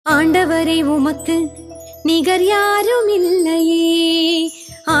ஆண்டவரே உமக்கு நிகர் யாரும் இல்லையே,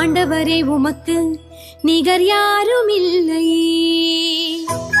 ஆண்டவரே உமக்கு நிகர் யாரும் இல்லையே.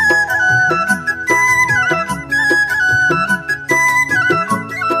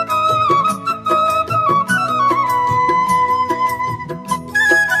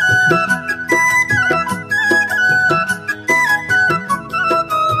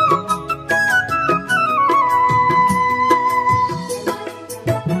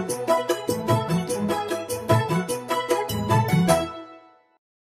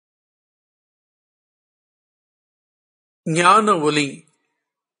 ஞான ஒலி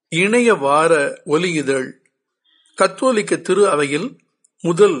இணைய வார ஒலி இதழ், கத்தோலிக்க திரு அவையில்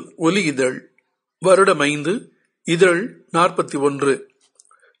முதல் ஒலி இதழ், வருடம் 5, இதழ் 41,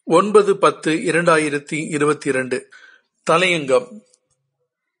 9/10/2022. தலையங்கம்: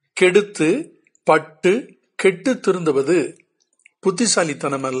 கெடுத்து பட்டு கெட்டு திருந்துவது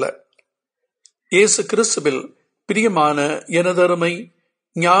புத்திசாலித்தனம் அல்ல. இயேசு கிறிஸ்துவில் பிரியமான எனதருமை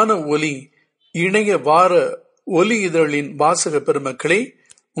ஞான ஒலி இணைய வார ஒலி இதழின் வாசக பெருமக்களே,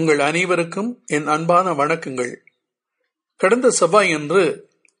 உங்கள் அனைவருக்கும் என் அன்பான வணக்கங்கள். கடந்த செவ்வாயன்று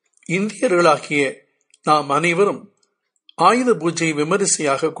இந்தியர்களாகிய நாம் அனைவரும் ஆயுத பூஜை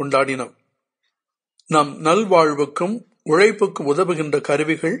விமரிசையாக கொண்டாடினோம். நம் நல்வாழ்வுக்கும் உழைப்புக்கும் உதவுகின்ற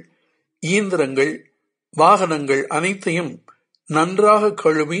கருவிகள், இயந்திரங்கள், வாகனங்கள் அனைத்தையும் நன்றாக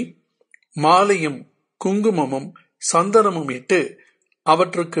கழுவி மாலையும் குங்குமமும் சந்தனமும் இட்டு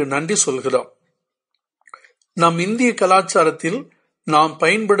அவற்றுக்கு நன்றி சொல்கிறோம். நம் இந்திய கலாச்சாரத்தில் நாம்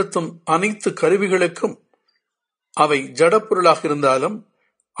பயன்படுத்தும் அனைத்து கருவிகளுக்கும் அவை ஜடப்பொருளாக இருந்தாலும்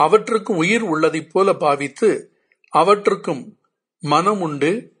அவற்றுக்கும் உயிர் உள்ளதைப் போல பாவித்து அவற்றுக்கும் மனம்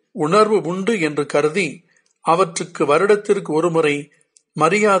உண்டு, உணர்வு உண்டு என்று கருதி அவற்றுக்கு வருடத்திற்கு ஒருமுறை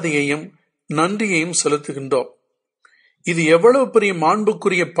மரியாதையையும் நன்றியையும் செலுத்துகின்றோம். இது எவ்வளவு பெரிய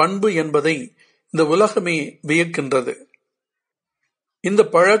மாண்புக்குரிய பண்பு என்பதை இந்த உலகமே வியக்கின்றது. இந்த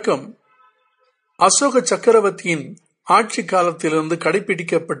பழக்கம் அசோக சக்கரவர்த்தியின் ஆட்சி காலத்திலிருந்து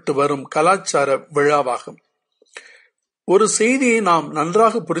கடைபிடிக்கப்பட்டு வரும் கலாச்சார விழாவாகும். ஒரு செய்தியை நாம்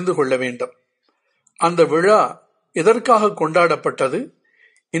நன்றாக புரிந்து கொள்ள வேண்டும். அந்த விழா எதற்காக கொண்டாடப்பட்டது?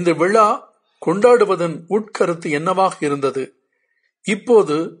 இந்த விழா கொண்டாடுவதன் உட்கருத்து என்னவாக இருந்தது?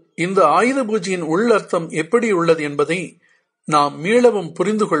 இப்போது இந்த ஆயுத பூஜையின் உள்ளர்த்தம் எப்படி உள்ளது என்பதை நாம் மீளவும்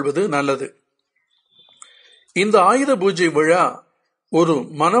புரிந்து கொள்வது நல்லது. இந்த ஆயுத பூஜை விழா ஒரு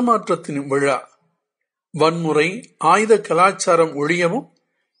மனமாற்றத்தின் விழா. வன்முறை, ஆயுத கலாச்சாரம் ஒழியவும்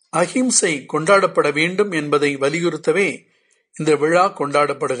அஹிம்சை கொண்டாடப்பட வேண்டும் என்பதை வலியுறுத்தவே இந்த விழா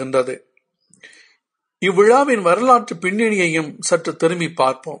கொண்டாடப்படுகின்றது. இவ்விழாவின் வரலாற்று பின்னணியையும் சற்று திரும்பி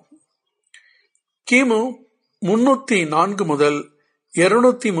பார்ப்போம். கிமு 304 முதல்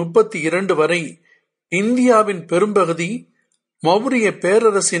 232 வரை இந்தியாவின் பெரும்பகுதி மௌரிய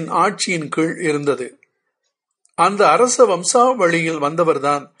பேரரசின் ஆட்சியின் கீழ் இருந்தது. அந்த அரச வம்சாவளியில்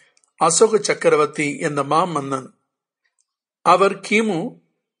வந்தவர்தான் அசோக சக்கரவர்த்தி என்ற மாமன்னன். அவர் கிமு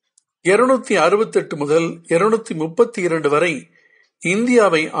 268 முதல் 232 வரை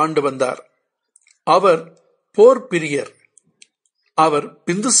இந்தியாவை ஆண்டு வந்தார். அவர் போர் பிரியர். அவர்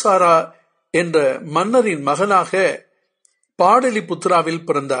பிந்துசாரா என்ற மன்னரின் மகனாக பாடலிபுத்ராவில்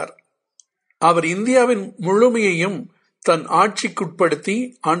பிறந்தார். அவர் இந்தியாவின் முழுமையையும் தன் ஆட்சிக்குட்படுத்தி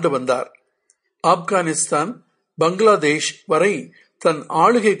ஆண்டு வந்தார். ஆப்கானிஸ்தான், பங்களாதேஷ் வரை தன்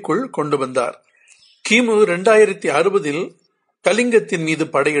ஆளுகைக்குள் கொண்டு வந்தார். கிமு 2060 கலிங்கத்தின் மீது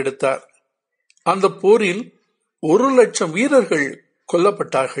படையெடுத்தார். அந்த போரில் 1,00,000 வீரர்கள்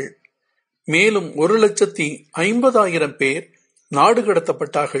கொல்லப்பட்டார்கள். மேலும் 1,50,000 பேர் நாடு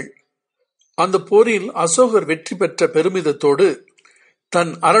கடத்தப்பட்டார்கள். அந்த போரில் அசோகர் வெற்றி பெற்ற பெருமிதத்தோடு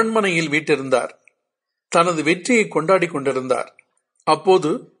தன் அரண்மனையில் வீட்டிருந்தார். தனது வெற்றியை கொண்டாடி கொண்டிருந்தார்.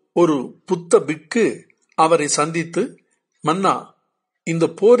 அப்போது ஒரு புத்த பிக்கு அவரை சந்தித்து, மன்னா, இந்த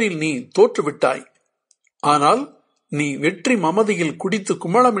போரில் நீ தோற்றுவிட்டாய். ஆனால் நீ வெற்றி மமதையில் குடித்து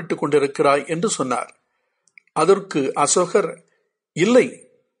குமளமிட்டுக் கொண்டிருக்கிறாய் என்று சொன்னார். அதற்கு அசோகர், இல்லை,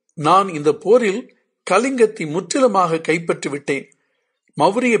 நான் இந்த போரில் கலிங்கத்தை முற்றிலுமாக கைப்பற்றி விட்டேன்.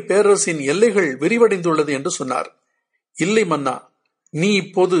 மௌரிய பேரரசின் எல்லைகள் விரிவடைந்துள்ளது என்று சொன்னார். இல்லை மன்னா, நீ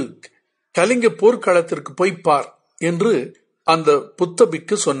இப்போது கலிங்க போர்க்களத்திற்கு போய்ப்பார் என்று அந்த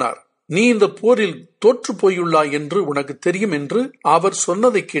புத்தபிக்கு சொன்னார். நீ இந்த போரில் தோற்று போயுள்ளாய் என்று உனக்கு தெரியும் என்று அவர்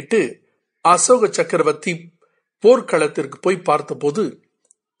சொன்னதை கேட்டு அசோக சக்கரவர்த்தி போர்க்களத்திற்கு போய் பார்த்தபோது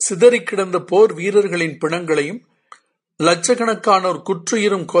சிதறி கிடந்த போர் வீரர்களின் பிணங்களையும் லட்சக்கணக்கானோர்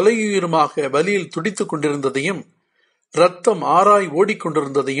குற்றுயிரும் கொலையுயிருமாக வலியில் துடித்துக் கொண்டிருந்ததையும் ரத்தம் ஆராய்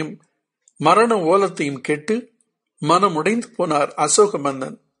ஓடிக்கொண்டிருந்ததையும் மரண ஓலத்தையும் கேட்டு மனமுடைந்து போனார் அசோக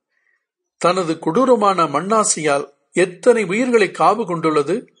மன்னன். தனது கொடூரமான மண்ணாசையால் எத்தனை உயிர்களை காவு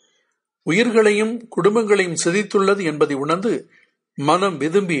கொண்டுள்ளது, உயிர்களையும் குடும்பங்களையும் சிதைத்துள்ளது என்பதை உணர்ந்து மனம்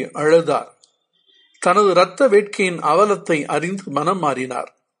விதும்பி அழுதார். தனது இரத்த வேட்கையின் அவலத்தை அறிந்து மனம் மாறினார்.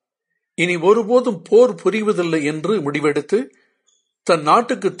 இனி ஒருபோதும் போர் புரிவதில்லை என்று முடிவெடுத்து தன்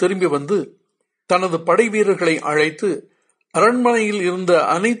நாட்டுக்கு திரும்பி வந்து தனது படை வீரர்களை அழைத்து அரண்மனையில் இருந்த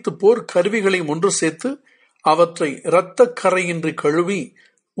அனைத்து போர் கருவிகளையும் ஒன்று சேர்த்து அவற்றை இரத்த கரையின்றி கழுவி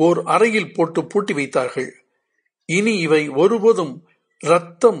ஓர் அறையில் போட்டு பூட்டி வைத்தார்கள். இனி இவை ஒருபோதும்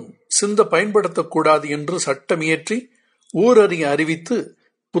இரத்தம் சிந்த பயன்படுத்தக்கூடாது என்று சட்டமியற்றி ஊரறிய அறிவித்து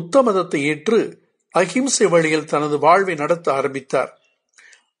புத்த மதத்தை ஏற்று அகிம்சை வழியில் தனது வாழ்வை நடத்த ஆரம்பித்தார்.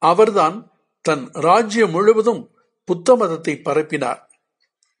 அவர்தான் தன் ராஜ்யம் முழுவதும் புத்த மதத்தை பரப்பினார்.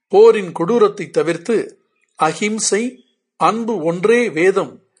 போரின் கொடூரத்தை தவிர்த்து அகிம்சை, அன்பு ஒன்றே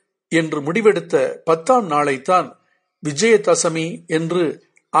வேதம் என்று முடிவெடுத்த 10ஆம் நாளைத்தான் விஜய தசமி என்று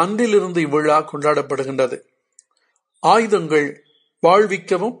அன்றிலிருந்து இவ்விழா கொண்டாடப்படுகின்றது. ஆயுதங்கள்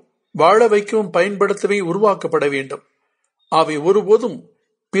வாழ்விக்கவும் வாழ வைக்கவும் பயன்படுத்தவே உருவாக்கப்பட வேண்டும். அவை ஒருபோதும்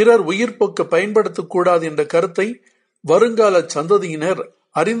பிறர் உயிர் போக்க பயன்படுத்தக்கூடாது என்ற கருத்தை வருங்கால சந்ததியினர்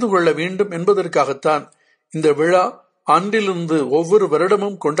அறிந்து கொள்ள வேண்டும் என்பதற்காகத்தான் இந்த விழா அன்றிலிருந்து ஒவ்வொரு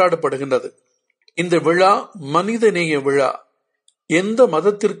வருடமும் கொண்டாடப்படுகின்றது. இந்த விழா மனிதநேய விழா, எந்த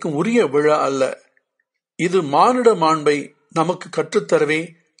மதத்திற்கும் உரிய விழா அல்ல. இது மானுட மாண்பை நமக்கு கற்றுத்தரவே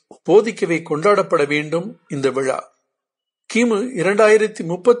போதிக்கவே கொண்டாடப்பட வேண்டும். இந்த விழா கிமு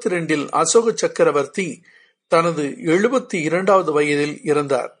 2032 அசோக சக்கரவர்த்தி தனது 72வது வயதில்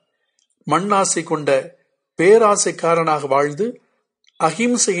இறந்தார். மண்ணாசை கொண்ட பேராசைக்காரனாக வாழ்ந்து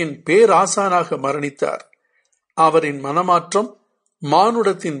அகிம்சையின் பேராசானாக மரணித்தார். அவரின் மனமாற்றம்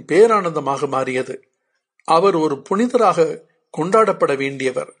மானுடத்தின் பேரானந்தமாக மாறியது. அவர் ஒரு புனிதராக கொண்டாடப்பட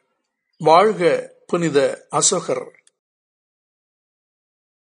வேண்டியவர். வாழ்க புனித அசோகர்.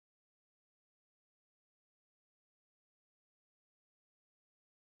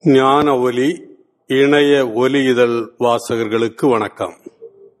 ஞான ஒலி இணைய ஒலி இதழ் வாசகர்களுக்கு வணக்கம்.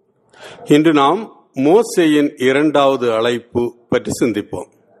 இன்று நாம் மோசேயின் 2வது அழைப்பு பற்றி சிந்திப்போம்.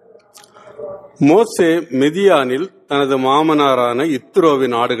 மோசே மிதியானில் தனது மாமனாரான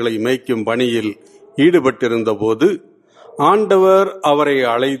இத்ரோவின் ஆடுகளை மேய்க்கும் பணியில் ஈடுபட்டிருந்த போது ஆண்டவர் அவரை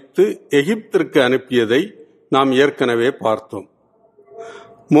அழைத்து எகிப்திற்கு அனுப்பியதை நாம் ஏற்கனவே பார்த்தோம்.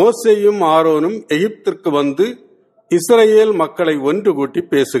 மோசேயும் ஆரோனும் எகிப்திற்கு வந்து இஸ்ரேல் மக்களை ஒன்று கூட்டி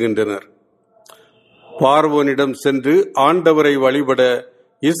பேசுகின்றனர். பார்வோனிடம் சென்று ஆண்டவரை வழிபட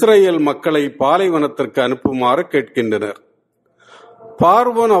இஸ்ரேல் மக்களை பாலைவனத்திற்கு அனுப்புமாறு கேட்கின்றனர்.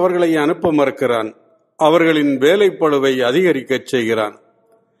 பார்வோன் அவர்களை அனுப்ப மறுக்கிறான். அவர்களின் வேலைப்பளுவை அதிகரிக்கச் செய்கிறான்.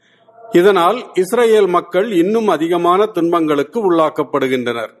 இதனால் இஸ்ரேல் மக்கள் இன்னும் அதிகமான துன்பங்களுக்கு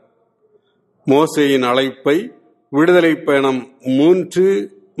உள்ளாக்கப்படுகின்றனர். மோசேயின் அழைப்பை விடுதலை பயணம் 3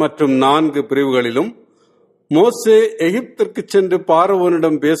 மற்றும் 4 பிரிவுகளிலும், மோசே எகிப்திற்கு சென்று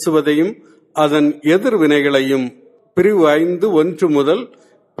பார்வோனிடம் பேசுவதையும் அதன் எதிர்வினைகளையும் பிரிவு 5:1 முதல்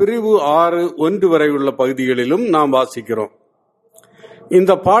பிரிவு 6:1 வரை உள்ள பகுதிகளிலும் நாம் வாசிக்கிறோம்.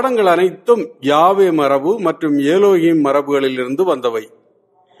 இந்த பாடங்கள் அனைத்தும் யாவே மரபு மற்றும் ஏலோஹிம் மரபுகளில் இருந்து வந்தவை.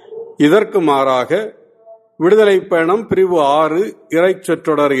 இதற்கு மாறாக விடுதலை பயணம் பிரிவு 6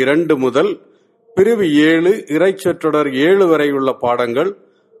 இறைச்சொற்றொடர் 2 முதல் பிரிவு 7 இறைச்சொற்றொடர் 7 வரை உள்ள பாடங்கள்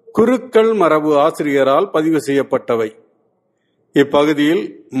குருக்கள் மரபு ஆசிரியரால் பதிவு செய்யப்பட்டவை. இப்பகுதியில்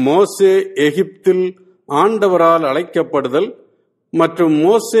மோசே எகிப்தில் ஆண்டவரால் அழைக்கப்படுதல் மற்றும்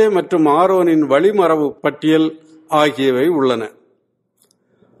மோசே மற்றும் ஆரோனின் வழிமரபு பட்டியல் ஆகியவை உள்ளன.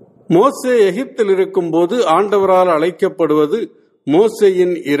 மோசே எகிப்தில் இருக்கும் போது ஆண்டவரால் அழைக்கப்படுவது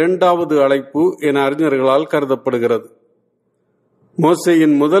மோசேயின் 2வது அழைப்பு என அறிஞர்களால் கருதப்படுகிறது.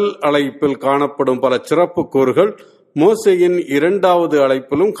 மோசேயின் முதல் அழைப்பில் காணப்படும் பல சிறப்பு கூறுகள் மோசேயின் 2வது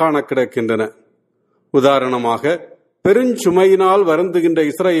அழைப்பிலும் காண கிடக்கின்றன. உதாரணமாக, பெருஞ்சுமையினால் வருந்துகின்ற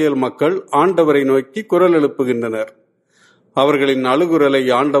இஸ்ரேல் மக்கள் ஆண்டவரை நோக்கி குரல் எழுப்புகின்றனர். அவர்களின் அழுகுரலை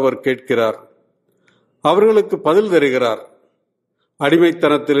ஆண்டவர் கேட்கிறார். அவர்களுக்கு பதில் தருகிறார்.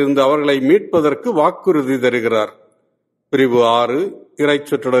 அடிமைத்தனத்திலிருந்து அவர்களை மீட்பதற்கு வாக்குறுதி தருகிறார். பிரிவு 6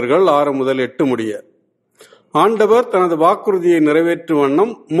 இறைச்சொற்றொடர்கள் 6 முதல் 8 முடிய ஆண்டவர் தனது வாக்குறுதியை நிறைவேற்றும்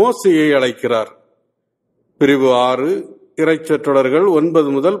வண்ணம் மோசேயை அழைக்கிறார். பிரிவு 6 இறைச்சொற்றொடர்கள்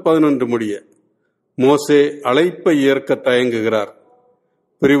 9 முதல் 11 முடிய மோசே அழைப்பை ஏற்க தயங்குகிறார்.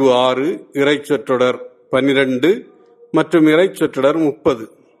 பிரிவு 6 இறைச்சொற்றொடர் 12 மற்றும் இறைச்சொற்றொடர் 30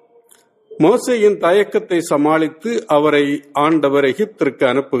 மோசேயின் தயக்கத்தை சமாளித்து அவரை ஆண்டவர் எகிப்திற்கு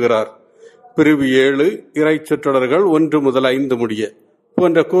அனுப்புகிறார். பிரிவு 7 இறைச்சொற்றொடர்கள் 1 முதல் 5 முடிய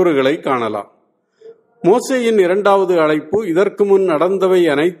போன்ற கூறுகளை காணலாம். மோசேயின் 2வது அழைப்பு இதற்கு முன் நடந்தவை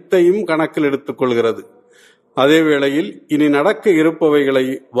அனைத்தையும் கணக்கில் எடுத்துக் கொள்கிறது. அதே வேளையில் இனி நடக்க இருப்பவைகளை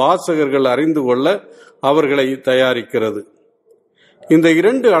வாசகர்கள் அறிந்து கொள்ள அவர்களை தயாரிக்கிறது. இந்த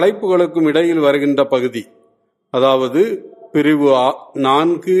இரண்டு அழைப்புகளுக்கும் இடையில் வருகின்ற பகுதி, அதாவது பிரிவு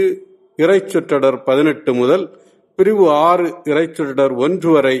 4 இறைச்சொற்றொடர் 18 முதல் பிரிவு 6 இறைச்சொற்றொடர்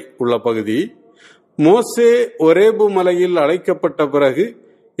 1 வரை உள்ள பகுதி, மோசே ஒரேபு மலையில் அழைக்கப்பட்ட பிறகு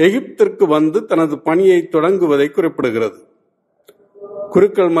எகிப்திற்கு வந்து தனது பணியை தொடங்குவதை குறிப்பிடுகிறது.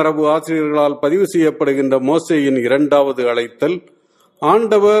 குருக்கள் மரபு ஆசிரியர்களால் பதிவு செய்யப்படுகின்ற மோசேயின் இரண்டாவது அழைத்தல்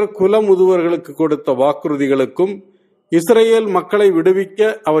ஆண்டவர் குல முதுவர்களுக்கு கொடுத்த வாக்குறுதிகளுக்கும் இஸ்ரேல் மக்களை விடுவிக்க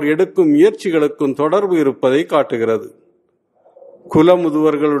அவர் எடுக்கும் முயற்சிகளுக்கும் தொடர்பு இருப்பதை காட்டுகிறது. குல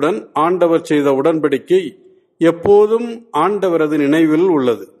முதுவர்களுடன் ஆண்டவர் செய்த உடன்படிக்கை எப்போதும் ஆண்டவரது நினைவில்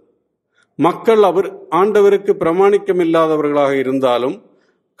உள்ளது. மக்கள் ஆண்டவருக்கு பிரமாணிக்கமில்லாதவர்களாக இருந்தாலும்,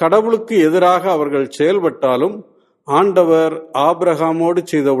 கடவுளுக்கு எதிராக அவர்கள் செயல்பட்டாலும், ஆண்டவர் ஆபிரகாமோடு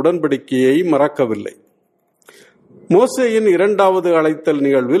செய்த உடன்படிக்கையை மறக்கவில்லை. மோசேயின் இரண்டாவது அழைத்தல்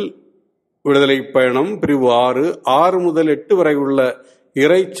நிகழ்வில் விடுதலை பயணம் பிரிவு 6 முதல் 8 வரை உள்ள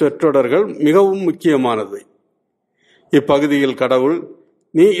இறை சொற்றொடர்கள் மிகவும் முக்கியமானவை. இப்பகுதியில் கடவுள்,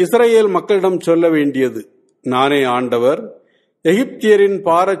 நீ இஸ்ரேல் மக்களிடம் சொல்ல வேண்டியது, நானே ஆண்டவர், எகிப்தியரின்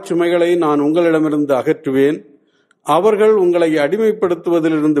பாரச் சுமைகளை நான் உங்களிடமிருந்து அகற்றுவேன், அவர்கள் உங்களை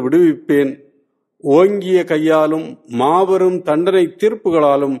அடிமைப்படுத்துவதிலிருந்து விடுவிப்பேன், ஓங்கிய கையாலும் மாபெரும் தண்டனை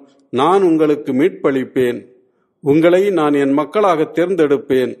தீர்ப்புகளாலும் நான் உங்களுக்கு மீட்பளிப்பேன், உங்களை நான் என் மக்களாக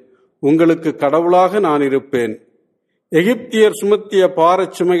தேர்ந்தெடுப்பேன், உங்களுக்கு கடவுளாக நான் இருப்பேன், எகிப்தியர் சுமத்திய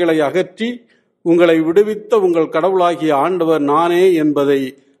பாரச் சுமைகளை அகற்றி உங்களை விடுவித்த உங்கள் கடவுளாகிய ஆண்டவர் நானே என்பதை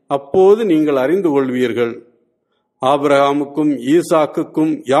அப்போது நீங்கள் அறிந்து கொள்வீர்கள். ஆபிரகாமுக்கும்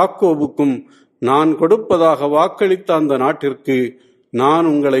ஈசாக்குக்கும் யாக்கோபுக்கும் நான் கொடுப்பதாக வாக்களித்த அந்த நாட்டிற்கு நான்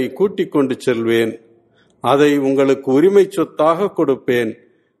உங்களை கூட்டிக் கொண்டு செல்வேன், அதை உங்களுக்கு உரிமை சொத்தாக கொடுப்பேன்,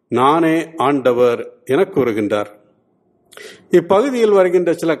 நானே ஆண்டவர் என கூறுகின்றார். இப்பகுதியில் வருகின்ற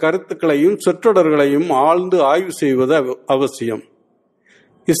சில கருத்துக்களையும் சொற்றொடர்களையும் ஆழ்ந்து ஆய்வு செய்வது அவசியம்.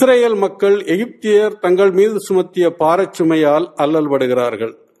 இஸ்ரேல் மக்கள் எகிப்தியர் தங்கள் மீது சுமத்திய பாரச்சுமையால்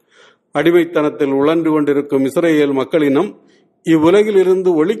அல்லல்படுகிறார்கள். அடிமைத்தனத்தில் உழன்று கொண்டிருக்கும் இஸ்ரேல் மக்களினம் இவ்வுலகில் இருந்து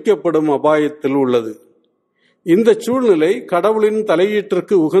ஒழிக்கப்படும் அபாயத்தில் உள்ளது. இந்த சூழ்நிலை கடவுளின்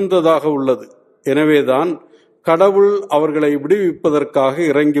தலையீட்டிற்கு உகந்ததாக உள்ளது. எனவேதான் கடவுள் அவர்களை விடுவிப்பதற்காக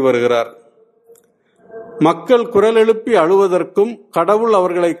இறங்கி வருகிறார். மக்கள் குரல் எழுப்பி அழுவதற்கும் கடவுள்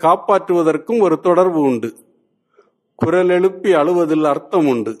அவர்களை காப்பாற்றுவதற்கும் ஒரு தொடர்பு உண்டு. குரல் எழுப்பி அழுவதில் அர்த்தம்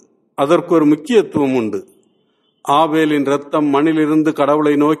உண்டு, அதற்கு ஒரு முக்கியத்துவம் உண்டு. ஆபேலின் இரத்தம் மண்ணிலிருந்து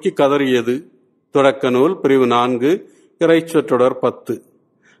கடவுளை நோக்கி கதறியது. தொடக்க நூல் பிரிவு 4 இறைச்சொற்றொடர் 10.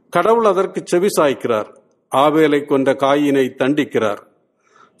 கடவுள் அதற்கு செவி சாய்க்கிறார். ஆபேலை கொண்ட காயினை தண்டிக்கிறார்.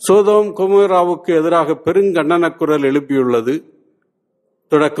 சோதோம் கொமோராவுக்கு எதிராக பெருங்கண்டன குரல் எழுப்பியுள்ளது.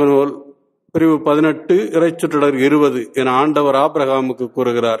 தொடக்க நூல் பிரிவு 18 இறைச்சொற்றொடர் 20 என ஆண்டவர் ஆபிரகாமுக்கு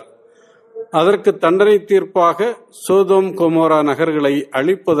கூறுகிறார். அதற்கு தண்டனை தீர்ப்பாக சோதோம் கொமோரா நகர்களை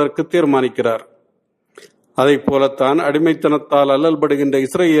அழிப்பதற்கு தீர்மானிக்கிறார். அதை போலத்தான் அடிமைத்தனத்தால் அல்லல்படுகின்ற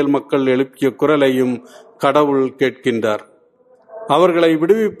இஸ்ரேல் மக்கள் எழுப்பிய குரலையும் கடவுள் கேட்கின்றார். அவர்களை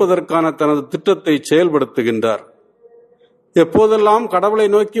விடுவிப்பதற்கான தனது திட்டத்தை செயல்படுத்துகின்றார். எப்போதெல்லாம் கடவுளை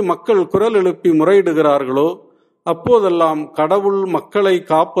நோக்கி மக்கள் குரல் எழுப்பி முறையிடுகிறார்களோ அப்போதெல்லாம் கடவுள் மக்களை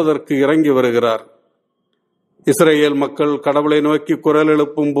காப்பதற்கு இறங்கி வருகிறார். இஸ்ரேல் மக்கள் கடவுளை நோக்கி குரல்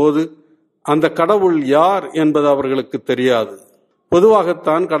எழுப்பும் போது அந்த கடவுள் யார் என்பது அவர்களுக்கு தெரியாது.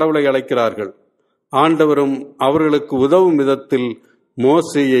 பொதுவாகத்தான் கடவுளை அழைக்கிறார்கள். ஆண்டவரும் அவர்களுக்கு உதவும் விதத்தில்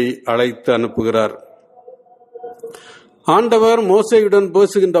மோசேயை அழைத்து அனுப்புகிறார். ஆண்டவர் மோசேயுடன்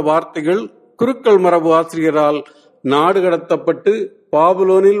பேசுகின்ற வார்த்தைகள் குருக்கள் மரபு ஆசிரியரால் நாடு கடத்தப்பட்டு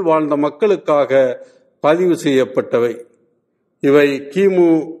பாபுலோனில் வாழ்ந்த மக்களுக்காக பதிவு செய்யப்பட்டவை. இவை கிமு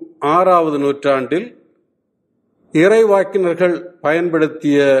 6வது நூற்றாண்டில் இறைவாக்கினர்கள்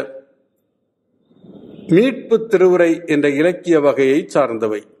பயன்படுத்திய மீட்பு திருவுரை என்ற இலக்கிய வகையை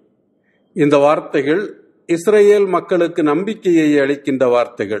சார்ந்தவை. இந்த வார்த்தைகள் இஸ்ரேல் மக்களுக்கு நம்பிக்கையை அளிக்கின்ற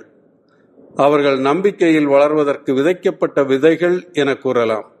வார்த்தைகள். அவர்கள் நம்பிக்கையில் வளர்வதற்கு விதைக்கப்பட்ட விதைகள் என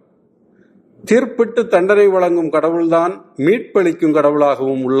கூறலாம். தீர்ப்பிட்டு தண்டனை வழங்கும் கடவுள்தான் மீட்பளிக்கும்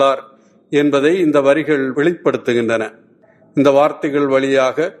கடவுளாகவும் உள்ளார் என்பதை இந்த வரிகள் வெளிப்படுத்துகின்றன. இந்த வார்த்தைகள்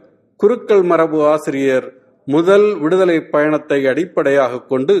வழியாக குருக்கள் மரபு ஆசிரியர் முதல் விடுதலை பயணத்தை அடிப்படையாக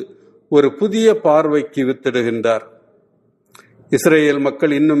கொண்டு ஒரு புதிய பார்வைக்கு வித்திடுகின்றார். இஸ்ரேல்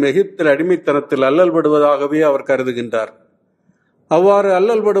மக்கள் இன்னும் எகிப்தில் அடிமைத்தனத்தில் அல்லல்படுவதாகவே அவர் கருதுகின்றார். அவ்வாறு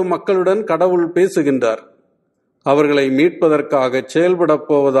அல்லல்படும் மக்களுடன் கடவுள் பேசுகின்றார். அவர்களை மீட்பதற்காக செயல்படப்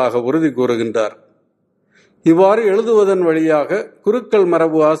போவதாக உறுதி கூறுகின்றார். இவ்வாறு எழுதுவதன் வழியாக குருக்கள்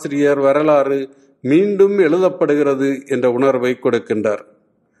மரபு ஆசிரியர் வரலாறு மீண்டும் எழுதப்படுகிறது என்ற உணர்வை கொடுக்கின்றார்.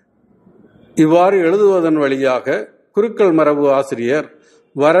 இவ்வாறு எழுதுவதன் வழியாக குருக்கள் மரபு ஆசிரியர்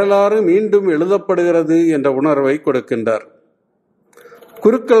வரலாறு மீண்டும் எழுதப்படுகிறது என்ற உணர்வை கொடுக்கின்றார்.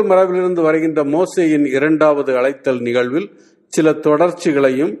 குருக்கள் மரபிலிருந்து வருகின்ற மோசேயின் இரண்டாவது அழைத்தல் நிகழ்வில் சில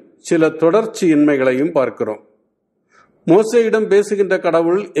தொடர்ச்சிகளையும் சில தொடர்ச்சியின்மைகளையும் பார்க்கிறோம். மோசேயிடம் பேசுகின்ற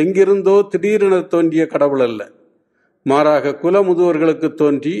கடவுள் எங்கிருந்தோ திடீரென தோன்றிய கடவுள் அல்ல, மாறாக குலமுதுவர்களுக்கு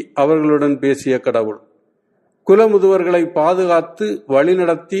தோன்றி அவர்களுடன் பேசிய கடவுள். குலமுதுவர்களை பாதுகாத்து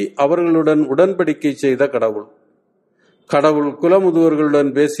வழிநடத்தி அவர்களுடன் உடன்படிக்கை செய்த கடவுள். கடவுள்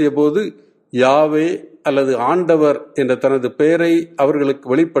குலமுதுவர்களுடன் பேசிய போது யாவே அல்லது ஆண்டவர் என்ற தனது பெயரை அவர்களுக்கு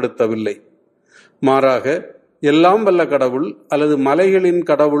வெளிப்படுத்தவில்லை. மாறாக எல்லாம் வல்ல கடவுள் அல்லது மலைகளின்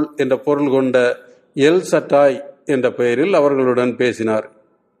கடவுள் என்ற பொருள் கொண்ட எல் சட்டாய் என்ற பெயரில் அவர்களுடன் பேசினார்.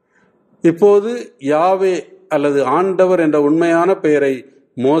 இப்போது யாவே அல்லது ஆண்டவர் என்ற உண்மையான பெயரை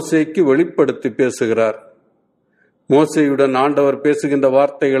மோசேக்கு வெளிப்படுத்தி பேசுகிறார். மோசேயுடன் ஆண்டவர் பேசுகின்ற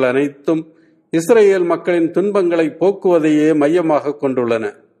வார்த்தைகள் அனைத்தும் இஸ்ரேல் மக்களின் துன்பங்களை போக்குவதையே மையமாக கொண்டுள்ளன.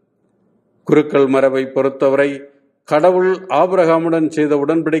 குருக்கள் மரபை பொறுத்தவரை கடவுள் ஆபிரகாமுடன் செய்த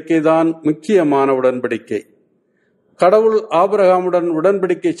உடன்படிக்கைதான் முக்கியமான உடன்படிக்கை. கடவுள் ஆபிரகாமுடன்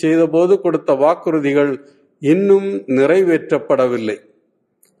உடன்படிக்கை செய்த போது கொடுத்த வாக்குறுதிகள் இன்னும் நிறைவேற்றப்படவில்லை.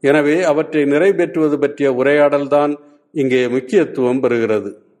 எனவே அவற்றை நிறைவேற்றுவது பற்றிய உரையாடல்தான் இங்கே முக்கியத்துவம்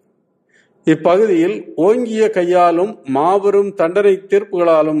பெறுகிறது. இப்பகுதியில் ஓங்கிய கையாலும் மாபெரும் தண்டனை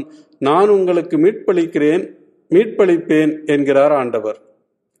தீர்ப்புகளாலும் நான் உங்களுக்கு மீட்பளிப்பேன் என்கிறார் ஆண்டவர்.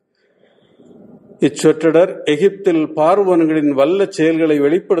 இச்சொற்றொடர் எகிப்தில் பார்வோன்களின் வல்ல செயல்களை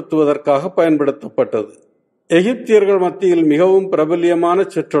வெளிப்படுத்துவதற்காக பயன்படுத்தப்பட்டது. எகிப்தியர்கள் மத்தியில் மிகவும் பிரபல்யமான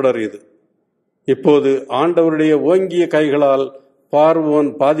சொற்றொடர் இது. இப்போது ஆண்டவருடைய ஓங்கிய கைகளால் பார்வோன்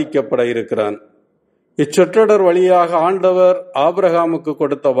பாதிக்கப்பட இருக்கிறான். இச்சொற்றொடர் வழியாக ஆண்டவர் ஆபிரகாமுக்கு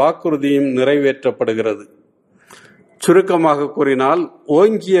கொடுத்த வாக்குறுதியும் நிறைவேற்றப்படுகிறது. சுருக்கமாக கூறினால்,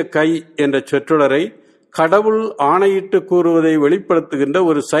 ஓங்கிய கை என்ற சொற்றொடரை கடவுள் ஆணையிட்டு கூறுவதை வெளிப்படுத்துகின்ற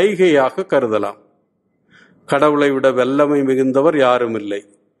ஒரு சைகையாக கருதலாம். கடவுளை விட வல்லமை மிகுந்தவர் யாரும் இல்லை.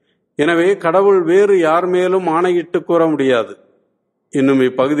 எனவே கடவுள் வேறு யார் மேலும் ஆணையிட்டு கூற முடியாது. இன்னும்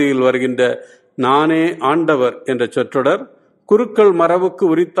இப்பகுதியில் வருகின்ற நானே ஆண்டவர் என்ற சொற்றொடர் குருக்கள் மரபுக்கு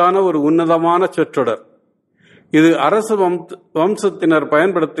உரித்தான ஒரு உன்னதமான சொற்றொடர். இது அரசு வம்சத்தினர்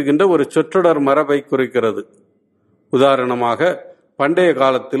பயன்படுத்துகின்ற ஒரு சொற்றொடர் மரபை குறிக்கிறது. உதாரணமாக, பண்டைய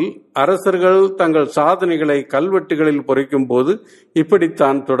காலத்தில் அரசர்கள் தங்கள் சாதனைகளை கல்வெட்டுகளில் பொறிக்கும் போது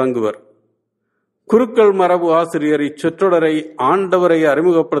இப்படித்தான் தொடங்குவர். குருக்கள் மரபு ஆசிரியர் இச்சொற்றொடரை ஆண்டவரை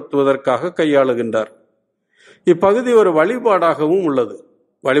அறிமுகப்படுத்துவதற்காக கையாளுகின்றார். இப்பகுதி ஒரு வழிபாடாகவும் உள்ளது.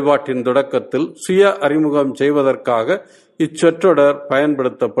 வழிபாட்டின் தொடக்கத்தில் சுய அறிமுகம் செய்வதற்காக இச்சொற்றொடர்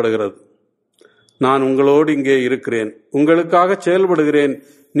பயன்படுத்தப்படுகிறது. நான் உங்களோடு இங்கே இருக்கிறேன், உங்களுக்காக செயல்படுகிறேன்,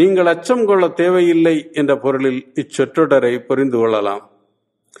 நீங்கள் அச்சம் கொள்ள தேவையில்லை என்ற பொருளில் இச்சொற்றொடரை புரிந்து கொள்ளலாம்.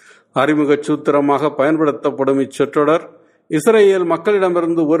 அறிமுக சூத்திரமாக பயன்படுத்தப்படும் இச்சொற்றொடர் இஸ்ரேல்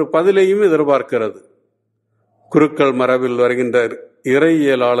மக்களிடமிருந்து ஒரு பதிலையும் எதிர்பார்க்கிறது. குருக்கள் மரபில் வருகின்ற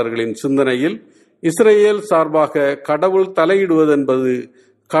இறையியலாளர்களின் சிந்தனையில் இஸ்ரேல் சார்பாக கடவுள் தலையிடுவது என்பது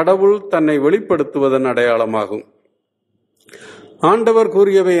கடவுள் தன்னை வெளிப்படுத்துவதன் அடையாளமாகும். ஆண்டவர்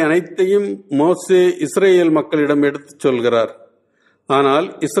கூறியவை அனைத்தையும் மோசே இஸ்ரேல் மக்களிடம் எடுத்துச் சொல்கிறார். ஆனால்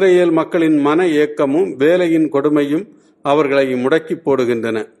இஸ்ரேல் மக்களின் மன ஏக்கமும் வேலையின் கொடுமையும் அவர்களை முடக்கி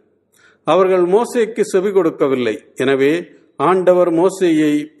போடுகின்றன. அவர்கள் மோசேக்கு செவி கொடுக்கவில்லை. எனவே ஆண்டவர்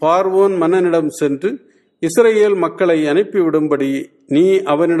மோசேயை பார்வோன் மன்னனிடம் சென்று இஸ்ரேல் மக்களை அனுப்பிவிடும்படி நீ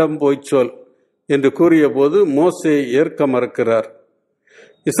அவனிடம் போய்ச் சொல் என்று கூறிய போது மோசே ஏற்க மறுக்கிறார்.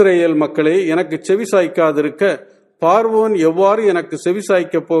 இஸ்ரேல் மக்களே, எனக்கு செவி சாய்க்காதிருக்க பார்வோன் எவ்வாறு எனக்கு செவி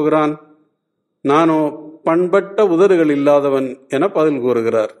சாய்க்கப் போகிறான்? நானோ பண்பட்ட உதடுகள் இல்லாதவன் என பதில்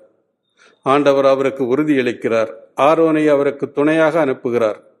கூறுகிறார். ஆண்டவர் அவருக்கு உறுதியளிக்கிறார். ஆரோனை அவருக்கு துணையாக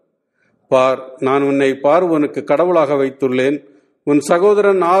அனுப்புகிறார். பார், நான் உன்னை பார்வோனுக்கு கடவுளாக வைத்துள்ளேன். உன்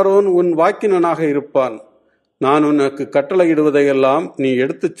சகோதரன் ஆரோன் உன் வாக்கினனாக இருப்பான். நான் உனக்கு கட்டளையிடுவதையெல்லாம் நீ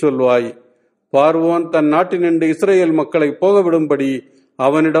எடுத்துச் சொல்வாய். பார்வோன் தன் நாட்டினின்று இஸ்ரேல் மக்களை போகவிடும்படி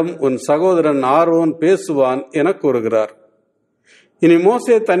அவனிடம் உன் சகோதரன் ஆரோன் பேசுவான் என கூறுகிறார். இனி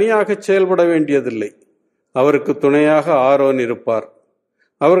மோசே தனியாக செயல்பட வேண்டியதில்லை. அவருக்கு துணையாக ஆரோன் இருப்பார்.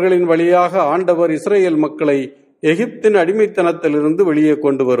 அவர்களின் வழியாக ஆண்டவர் இஸ்ரேல் மக்களை எகிப்தின் அடிமைத்தனத்திலிருந்து வெளியே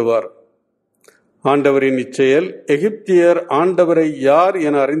கொண்டு வருவார். ஆண்டவரின் இச்செயல் எகிப்தியர் ஆண்டவரை யார்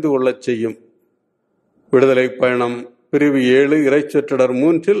என அறிந்து கொள்ளச் செய்யும். விடுதலை பயணம் பிரிவு 7 இறைச்சொற்றொடர்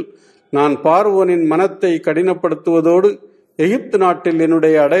 3 நான் பார்வோனின் மனத்தை கடினப்படுத்துவதோடு எகிப்து நாட்டில்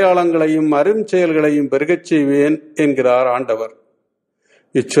என்னுடைய அடையாளங்களையும் அருஞ்செயல்களையும் பெருகச் செய்வேன் என்கிறார் ஆண்டவர்.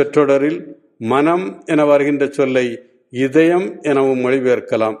 இச்சொற்றொடரில் மனம் என வருகின்ற சொல்லை இதயம் எனவும்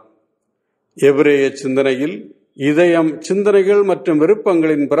மொழிபெயர்க்கலாம். எபிரேய சிந்தனையில் இதயம் சிந்தனைகள் மற்றும்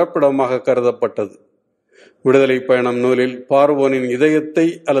விருப்பங்களின் பிறப்பிடமாக கருதப்பட்டது. விடுதலை பயணம் நூலில் பார்வோனின் இதயத்தை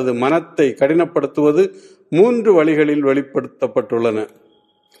அல்லது மனத்தை கடினப்படுத்துவது 3 வழிகளில் வெளிப்படுத்தப்பட்டுள்ளன.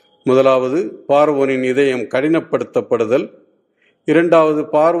 முதலாவது, பார்வோனின் இதயம் கடினப்படுத்தப்படுதல். இரண்டாவது,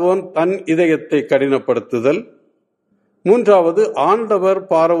 பார்வோன் தன் இதயத்தை கடினப்படுத்துதல். மூன்றாவது, ஆண்டவர்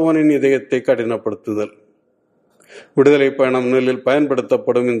பார்வோனின் இதயத்தை கடினப்படுத்துதல். விடுதலை பயணம் நூலில்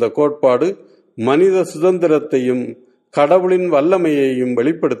பயன்படுத்தப்படும் இந்த கோட்பாடு மனித சுதந்திரத்தையும் கடவுளின் வல்லமையையும்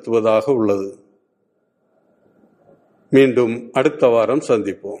வெளிப்படுத்துவதாக உள்ளது. மீண்டும் அடுத்த வாரம்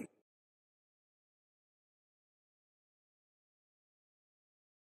சந்திப்போம்.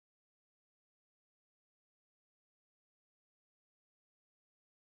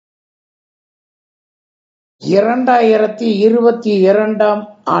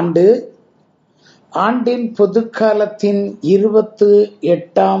 ஆண்டு ஆண்டின் பொதுக்காலத்தின்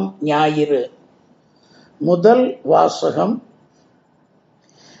 28ஆம் ஞாயிறு. முதல் வாசகம்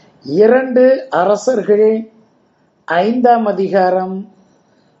 2 அரசர்கள் 5ஆம் அதிகாரம்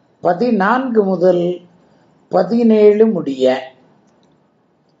 14 முதல் 17 முடிய.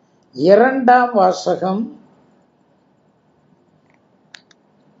 2ஆம் வாசகம்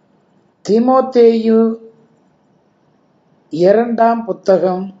தீமோத்தேயு 2ஆம்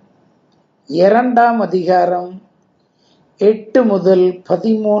புத்தகம் 2ஆம் அதிகாரம் 8 முதல்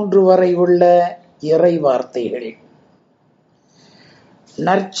 13 வரை உள்ள இறை வார்த்தைகள்.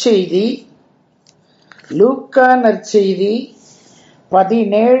 நற்செய்தி லூக்கா நற்செய்தி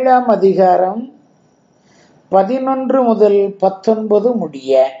 17ஆம் அதிகாரம் 11 முதல் 19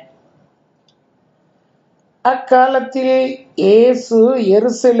 முடிய. அக்காலத்தில் இயேசு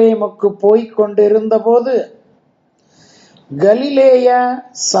எருசலேமுக்கு போய்க் கொண்டிருந்த போது கலிலேயா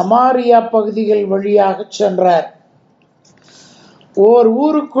சமாரியா பகுதிகள் வழியாக சென்றார். ஓர்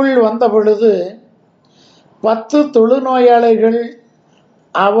ஊருக்குள் வந்த பொழுது 10 தொழுநோயாளிகள்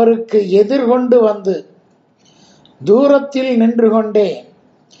அவருக்கு எதிர்கொண்டு வந்து தூரத்தில் நின்று கொண்டே,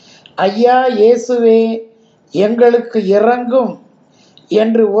 ஐயா இயேசுவே, எங்களுக்கு இரங்கும்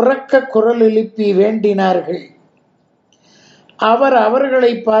என்று உரக்க குரல் எழுப்பி வேண்டினார்கள். அவர்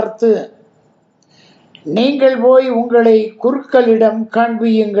அவர்களை பார்த்து, நீங்கள் போய் உங்களை குருக்களிடம்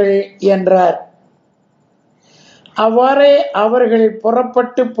காண்பியுங்கள் என்றார். அவ்வாறே அவர்கள்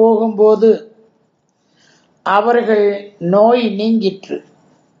புறப்பட்டு போகும்போது அவர்கள் நோய் நீங்கிற்று.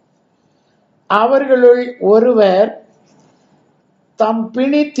 அவர்களுள் ஒருவர் தம்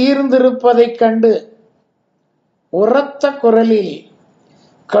பிணி தீர்ந்திருப்பதைக் கண்டு உரத்த குரலில்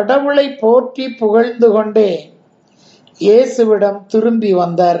கடவுளை போற்றி புகழ்ந்து கொண்டே இயேசுவிடம் திரும்பி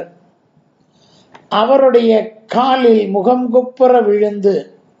வந்தார். அவருடைய காலில் முகங்குப்புற விழுந்து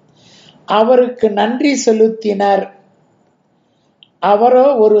அவருக்கு நன்றி செலுத்தினார். அவரோ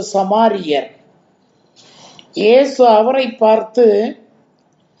ஒரு சமாரியர். இயேசு அவரை பார்த்து,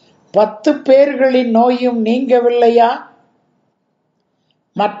 10 பேர்களின் நோயும் நீங்கவில்லையா?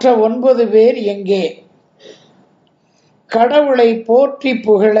 மற்ற 9 பேர் எங்கே? கடவுளை போற்றி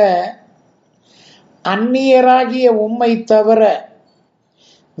புகழ அந்நியராகிய உம்மை தவிர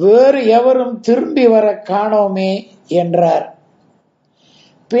வேறு எவரும் திரும்பி வர காணோமே என்றார்.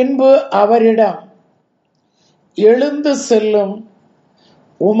 பின்பு அவரிடம், எழுந்து செல்லும்,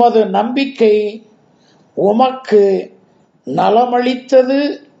 உமது நம்பிக்கை உமக்கு நலமளித்தது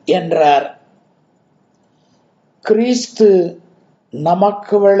என்றார். கிறிஸ்து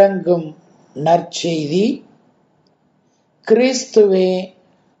நமக்கு வழங்கும் நற்செய்தி. கிறிஸ்துவே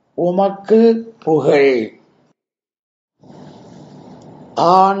உமக்கு புகழ்.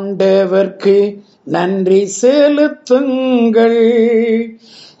 ஆண்டவர்க்கு நன்றி செலுத்துங்கள்,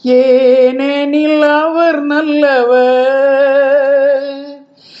 ஏனெனில் அவர் நல்லவர்,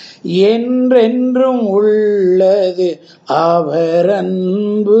 என்றென்றும் உள்ளது அவர்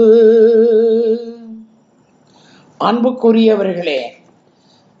அன்பு. அன்புக்குரியவர்களே,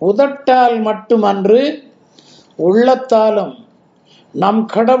 உதட்டால் மட்டுமன்று உள்ளத்தாலும் நம்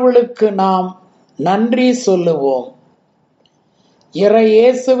கடவுளுக்கு நாம் நன்றி சொல்லுவோம். இறை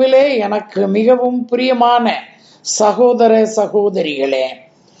இயேசுவிலே எனக்கு மிகவும் பிரியமான சகோதர சகோதரிகளே,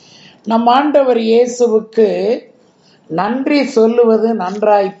 நம் ஆண்டவர் இயேசுவுக்கு நன்றி சொல்லுவது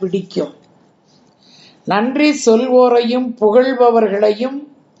நன்றாய் பிடிக்கும். நன்றி சொல்வோரையும் புகழ்பவர்களையும்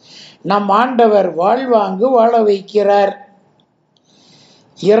நம் ஆண்டவர் வாழ்வாங்கு வாழ வைக்கிறார்.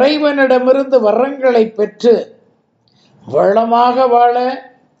 இறைவனிடமிருந்து வரங்களை பெற்று வளமாக வாழ,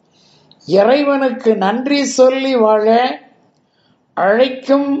 இறைவனுக்கு நன்றி சொல்லி வாழ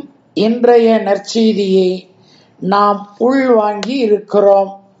அழைக்கும் இன்றைய நற்செய்தியை நாம் உள்வாங்கி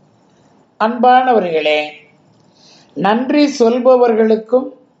இருக்கிறோம். அன்பானவர்களே, நன்றி சொல்பவர்களுக்கும்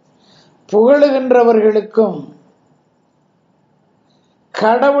புகழுகின்றவர்களுக்கும்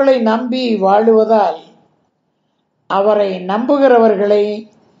கடவுளை நம்பி வாழுவதால் அவரை நம்புகிறவர்களை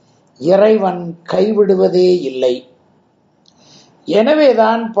இறைவன் கைவிடுவதே இல்லை.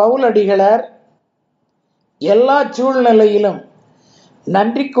 எனவேதான் பவுலடிகளார் எல்லா சூழ்நிலையிலும்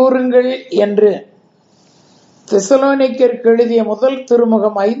நன்றி கூறுங்கள் என்று தெசலோனிக்கருக்கு எழுதிய முதல்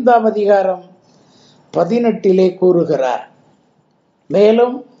திருமுகம் 5ஆம் அதிகாரம் 18 கூறுகிறார்.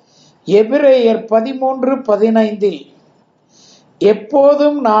 மேலும் எபிரேயர் 13:15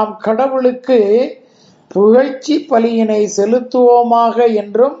 எப்போதும் நாம் கடவுளுக்கு புகழ்ச்சி பலியினை செலுத்துவோமாக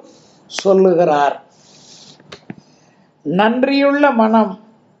என்றும் சொல்லுகிறார். நன்றியுள்ள மனம்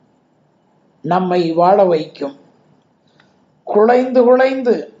நம்மை வாழ வைக்கும். குலைந்து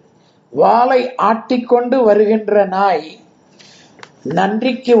குலைந்து வாலை ஆட்டிக்கொண்டு வருகின்ற நாய்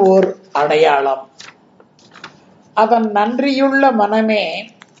நன்றிக்கு ஓர் அடையாளம். அதன் நன்றியுள்ள மனமே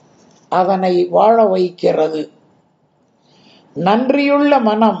அதனை வாழ வைக்கிறது. நன்றியுள்ள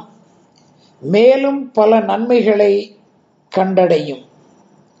மனம் மேலும் பல நன்மைகளை கண்டடையும்.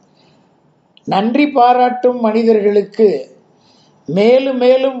 நன்றி பாராட்டும் மனிதர்களுக்கு மேலும்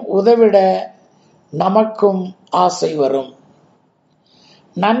மேலும் உதவிட நமக்கும் ஆசை வரும்.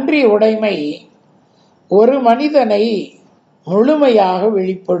 நன்றி உடைமை ஒரு மனிதனை முழுமையாக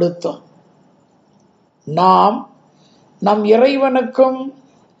வெளிப்படுத்தும். நாம் நம் இறைவனுக்கும்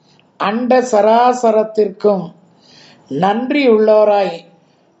அண்ட சராசரத்திற்கும் நன்றியுள்ளோராய்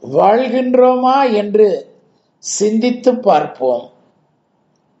வாழ்கின்றோமா என்று சிந்தித்து பார்ப்போம்.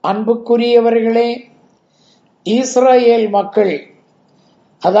 அன்புக்குரியவர்களே, இஸ்ரேல் மக்கள்,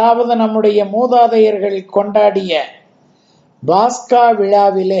 அதாவது நம்முடைய மூதாதையர்கள் கொண்டாடிய பாஸ்கா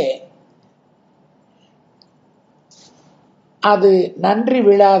விழாவிலே அது நன்றி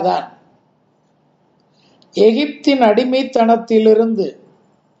விழாதான். எகிப்தின் அடிமைத்தனத்திலிருந்து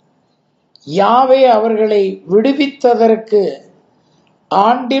யாவே அவர்களை விடுவித்ததற்கு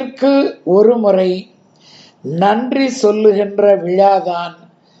ஆண்டிற்கு ஒரு முறை நன்றி சொல்லுகின்ற விழாதான்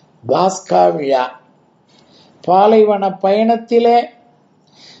பாஸ்கா விழா. பாலைவன பயணத்திலே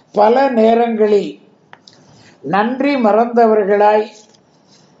பல நேரங்களில் நன்றி மறந்தவர்களாய்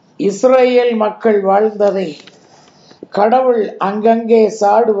இஸ்ரேல் மக்கள் வாழ்ந்ததை கடவுள் அங்கங்கே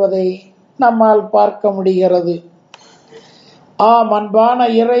சாடுவதை நம்மால் பார்க்க முடிகிறது. ஆம், அன்பான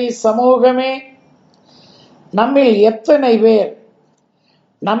இறை சமூகமே, நம்மில் எத்தனை பேர்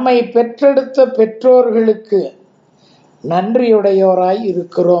நம்மை பெற்றெடுத்த பெற்றோர்களுக்கு நன்றியுடையோராய்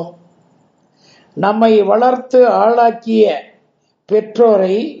இருக்கிறோம்? நம்மை வளர்த்து ஆளாக்கிய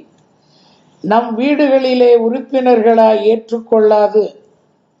பெற்றோரை நம் வீடுகளிலே உறுப்பினர்களாய் ஏற்றுக்கொள்ளாது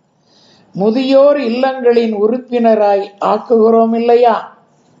முதியோர் இல்லங்களின் உறுப்பினராய் ஆக்குகிறோம் இல்லையா?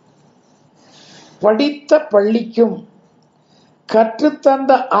 படித்த பள்ளிக்கும்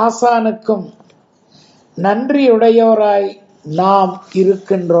கற்றுத்தந்த ஆசானுக்கும் நன்றியுடையோராய் நாம்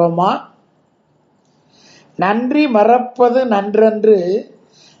இருக்கின்றோமா? நன்றி மறப்பது நன்றன்று,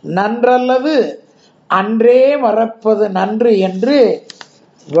 நன்றல்லது அன்றே மறப்பது நன்று என்று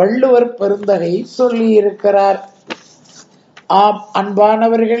வள்ளுவர் பெருந்தகை சொல்லியிருக்கிறார். ஆம்,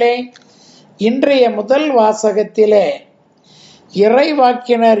 அன்பானவர்களே, இன்றைய முதல் வாசகத்திலே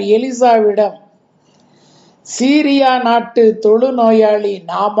இறைவாக்கினர் எலிசாவிடம் சீரியா நாட்டு தொழுநோயாளி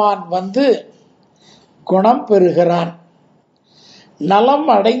நாமான் வந்து குணம் பெறுகிறான். நலம்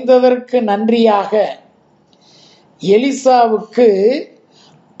அடைந்ததற்கு நன்றியாக எலிசாவுக்கு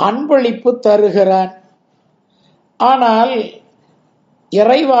அன்பளிப்பு தருகிறான். ஆனால்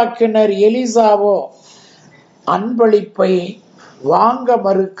இறைவாக்கினர் எலிசாவோ அன்பளிப்பை வாங்க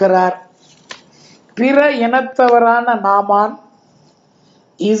மறுக்கிறார். பிற இனத்தவரான நாமான்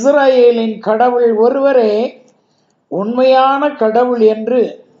இஸ்ரேலின் கடவுள் ஒருவரே உண்மையான கடவுள் என்று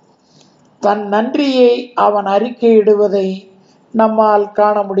தன் நன்றியை அவன் அறிக்கையிடுவதை நம்மால்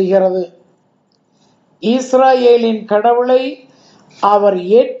காண முடிகிறது. இஸ்ரேலின் கடவுளை அவர்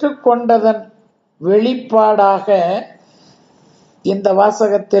ஏற்றுக்கொண்டதன் வெளிப்பாடாக இந்த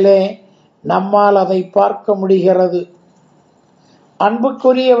வாசகத்திலே நம்மால் அதை பார்க்க முடிகிறது.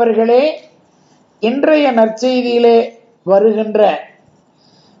 அன்புக்குரியவர்களே, இன்றைய நற்செய்தியிலே வருகின்ற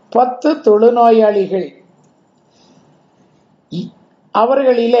 10 தொழுநோயாளிகள்,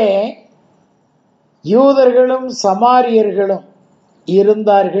 அவர்களிலே யூதர்களும் சமாரியர்களும்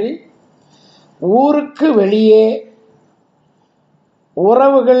இருந்தார்கள். ஊருக்கு வெளியே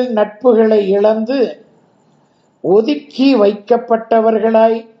உறவுகள் நட்புகளை இழந்து ஒதுக்கி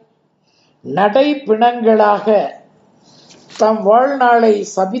வைக்கப்பட்டவர்களாய் நடைப்பிணங்களாக தம் வாழ்நாளை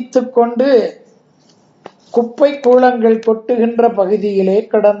சபித்துக் கொண்டு குப்பை கூளங்கள் கொட்டுகின்ற பகுதியிலே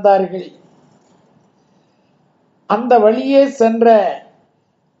கிடந்தார்கள். அந்த வழியே சென்ற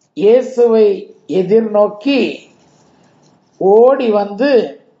இயேசுவை எதிர்நோக்கி ஓடி வந்து,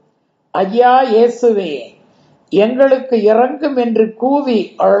 ஐயா இயேசுவே, எங்களுக்கு இரங்கும் என்று கூவி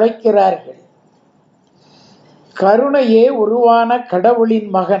அழைக்கிறார்கள். கருணையே உருவான கடவுளின்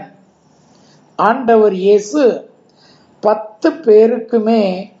மகன் ஆண்டவர் இயேசு 10 பேருக்குமே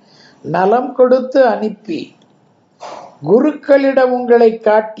நலம் கொடுத்து அனுப்பி, குருக்களிடம் உங்களை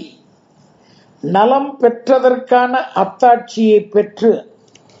காட்டி நலம் பெற்றதற்கான அத்தாட்சியை பெற்று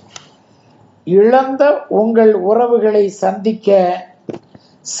இழந்த உங்கள் உறவுகளை சந்திக்க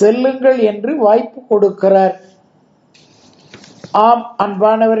செல்லுங்கள் என்று வாய்ப்பு கொடுக்கிறார். ஆம்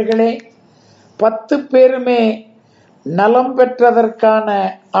அன்பானவர்களே, 10 பேருமே நலம் பெற்றதற்கான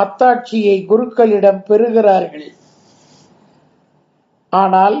அத்தாட்சியை குருக்களிடம் பெறுகிறார்கள்.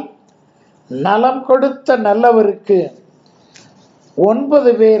 ஆனால் நலம் கொடுத்த நல்லவருக்கு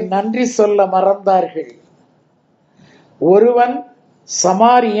 9 பேர் நன்றி சொல்ல மறந்தார்கள். ஒருவன்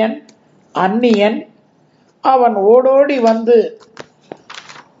சமாரியன், அந்நியன். அவன் ஓடோடி வந்து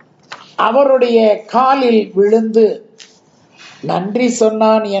அவருடைய காலில் விழுந்து நன்றி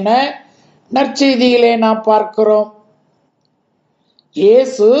சொன்னான் என நற்செய்தியிலே நாம் பார்க்கிறோம்.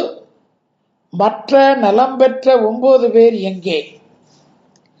 இயேசு மற்ற நலம் பெற்ற 9 பேர் எங்கே?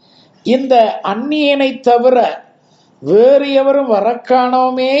 இந்த அந்நியனை தவிர வேறு எவரும்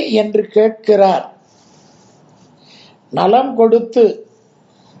வரக்காணோமே என்று கேட்கிறார். நலம் கொடுத்து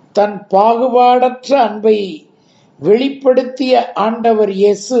தன் பாகுபாடற்ற அன்பை வெளிப்படுத்திய ஆண்டவர்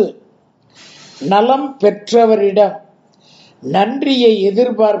இயேசு நலம் பெற்றவரிடம் நன்றியை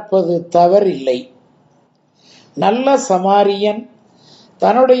எதிர்பார்ப்பது தவறில்லை. நல்ல சமாரியன்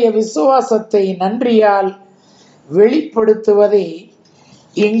தன்னுடைய விசுவாசத்தை நன்றியால் வெளிப்படுத்துவதை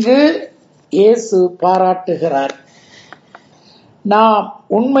இங்கு இயேசு பாராட்டுகிறார். நாம்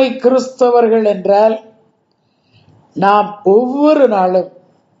உண்மை கிறிஸ்தவர்கள் என்றால் நாம் ஒவ்வொரு நாளும்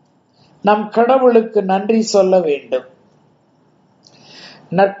நம் கடவுளுக்கு நன்றி சொல்ல வேண்டும்.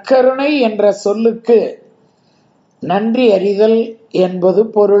 நற்கருணை என்ற சொல்லுக்கு நன்றி அறிதல் என்பது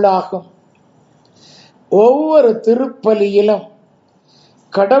பொருளாகும். ஒவ்வொரு திருப்பலியிலும்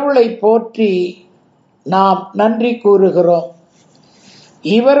கடவுளை போற்றி நாம் நன்றி கூறுகிறோம்.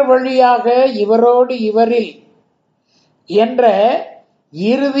 இவர் வழியாக, இவரோடு, இவரில் என்ற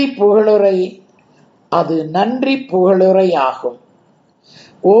இறுதி புகழுரை அது நன்றி புகழுரை ஆகும்.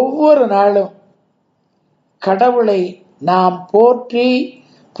 ஒவ்வொரு நாளும் கடவுளை நாம் போற்றி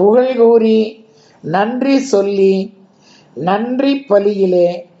புகழ் கூறி நன்றி சொல்லி நன்றி பலியிலே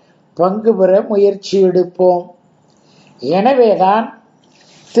பங்கு பெற முயற்சி எடுப்போம். எனவேதான்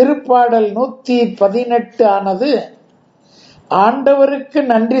திருப்பாடல் 118 ஆனது ஆண்டவருக்கு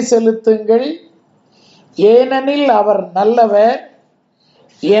நன்றி செலுத்துங்கள், ஏனெனில் அவர் நல்லவர்,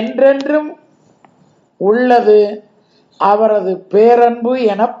 என்றென்றும் உள்ளது அவரது பேரன்பு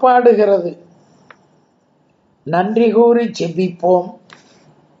என பாடுகிறது. நன்றி கூறி ஜெபிப்போம்.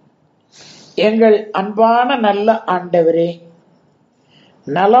 எங்கள் அன்பான நல்ல ஆண்டவரே,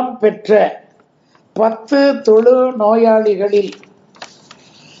 நலம் பெற்ற 10 தொழு நோயாளிகளில்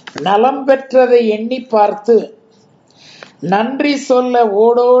நலம் பெற்றதை எண்ணி பார்த்து நன்றி சொல்ல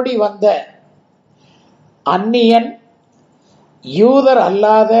ஓடோடி வந்த அந்நியன், யூதர்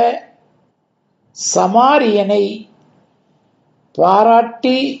அல்லாத சமாரியனை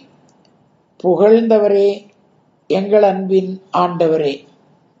பாராட்டி புகழ்ந்தவரே, எங்கள் அன்பின் ஆண்டவரே,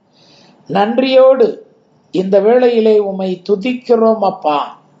 நன்றியோடு இந்த வேளையிலே உம்மை துதிக்கிறோம் அப்பா.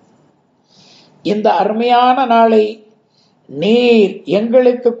 இந்த அருமையான நாளை நீர்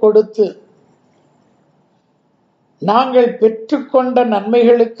எங்களுக்கு கொடுத்து நாங்கள் பெற்றுக்கொண்ட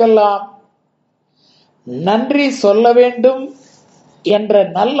நன்மைகளுக்கெல்லாம் நன்றி சொல்ல வேண்டும் என்ற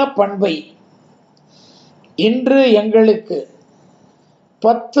நல்ல பண்பை இன்று எங்களுக்கு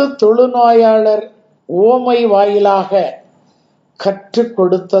 10 தொழுநோயாளர் ஓமை வாயிலாக கற்றுக்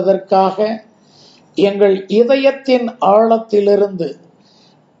கொடுத்ததற்காக எங்கள் இதயத்தின் ஆழத்திலிருந்து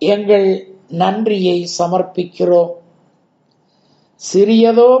எங்கள் நன்றியை சமர்ப்பிக்கிறோம்.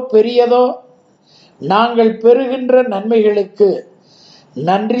 சிறியதோ பெரியதோ நாங்கள் பெறுகின்ற நன்மைகளுக்கு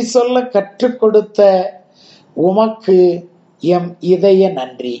நன்றி சொல்ல கற்றுக் கொடுத்த உமக்கு எம் இதய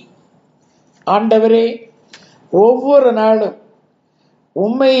நன்றி. ஆண்டவரே, ஒவ்வொரு நாளும்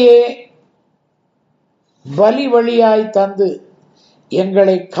உம்மையே பலி வழியாய் தந்து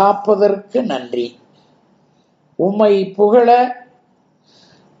எங்களை காப்பதற்கு நன்றி. உம்மை புகழ,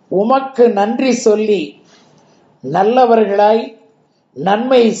 உமக்கு நன்றி சொல்லி நல்லவர்களாய்,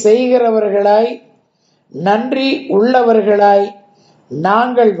 நன்மை செய்கிறவர்களாய், நன்றி உள்ளவர்களாய்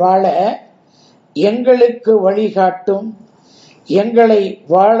நாங்கள் வாழ எங்களுக்கு வழிகாட்டும், எங்களை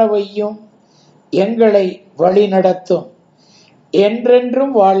வாழ வையும், எங்களை வழிநடத்தும்.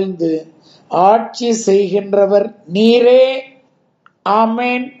 என்றென்றும் வாழ்ந்து ஆட்சி செய்கின்றவர் நீரே.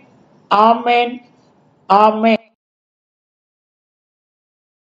 ஆமென், ஆமென், ஆமென்.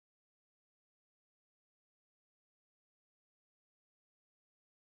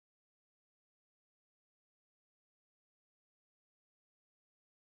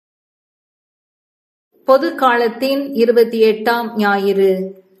 பொது காலத்தின் 28ஆம் ஞாயிறு.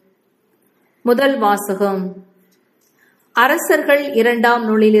 முதல் வாசகம். அரசர்கள் 2ஆம்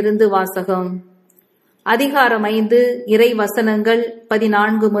நூலிலிருந்து வாசகம். அதிகாரம் 5, இறை வசனங்கள்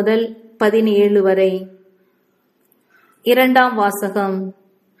 14 முதல் 17 வரை. இரண்டாம் வாசகம்.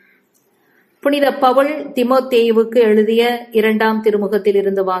 புனித பவுல் தீமோத்தேயுவுக்கு எழுதிய 2ஆம்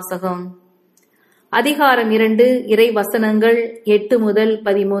திருமுகத்திலிருந்து வாசகம். அதிகாரம் 2, இறை வசனங்கள் 8 முதல்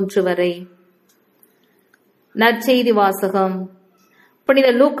 13 வரை. நற்செய்தி வாசகம். புனித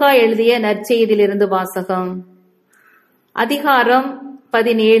லூக்கா எழுதிய நற்செய்தியிலிருந்து வாசகம். அதிகாரம்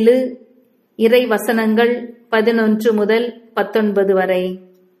 17, இறை வசனங்கள் 11 முதல் 19 வரை.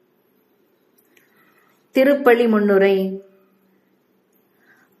 திருப்பலி முன்னுரை.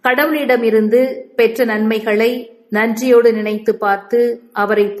 கடவுளிடமிருந்து பெற்ற நன்மைகளை நன்றியோடு நினைத்து பார்த்து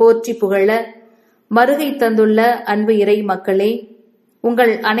அவரை போற்றி புகழ வருகை தந்துள்ள அன்பு இறை மக்களே,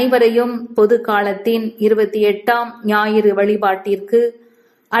 உங்கள் அனைவரையும் பொது காலத்தின் 28ஆம் ஞாயிறு வழிபாட்டிற்கு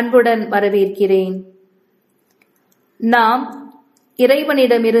அன்புடன் வரவேற்கிறேன். நாம்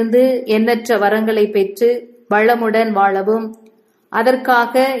இறைவனிடமிருந்து எண்ணற்ற வரங்களை பெற்று வளமுடன் வாழவும்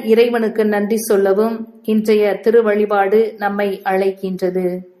அதற்காக இறைவனுக்கு நன்றி சொல்லவும் இன்றைய திருவழிபாடு நம்மை அழைக்கின்றது.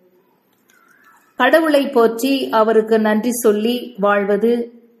 கடவுளை போற்றி அவருக்கு நன்றி சொல்லி வாழ்வது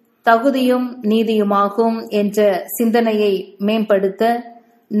தகுதியும் நீதியுமாகும் என்ற சிந்தனையை மேம்படுத்த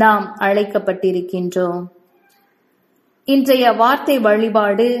நாம் அழைக்கப்பட்டிருக்கின்றோம். இன்றைய வார்த்தை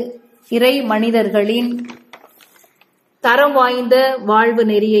வழிபாடு இறை மனிதர்களின் தரம் வாய்ந்த வாழ்வு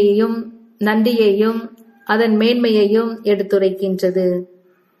நெறியையும் நன்றியையும் அதன் மேன்மையையும் எடுத்துரைக்கின்றது.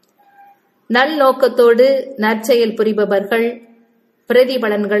 நல்நோக்கத்தோடு நற்செயல் புரிபவர்கள்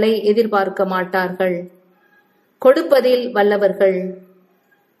பிரதிபலன்களை எதிர்பார்க்க மாட்டார்கள். கொடுப்பதில் வல்லவர்கள்.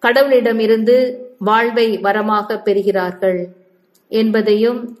 கடவுளிடமிருந்து வாழ்வை வரமாக பெறுகிறார்கள்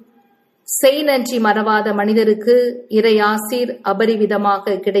என்பதையும், செய் நன்றி மறவாத மனிதருக்கு இறையாசீர்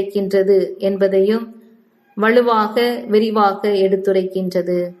அபரிவிதமாக கிடைக்கின்றது என்பதையும் வலுவாக விரிவாக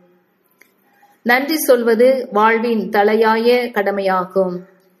எடுத்துரைக்கின்றது. நன்றி சொல்வது வாழ்வின் தலையாய கடமையாகும்.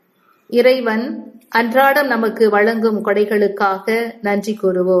 இறைவன் அன்றாடம் நமக்கு வழங்கும் கொடைகளுக்காக நன்றி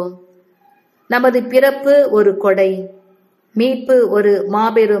கூறுவோம். நமது பிறப்பு ஒரு கொடை, மீட்பு ஒரு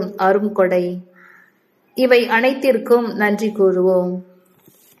மாபெரும் அரும் கொடை. இவை அனைத்திற்கும் நன்றி கூறுவோம்.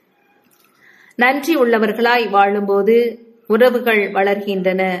 நன்றி உள்ளவர்களாய் வாழும்போது உறவுகள்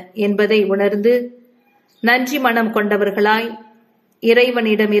வளர்கின்றன என்பதை உணர்ந்து நன்றி மனம் கொண்டவர்களாய்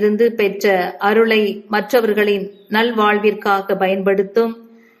இறைவனிடமிருந்து பெற்ற அருளை மற்றவர்களின் நல்வாழ்விற்காக பயன்படுத்தும்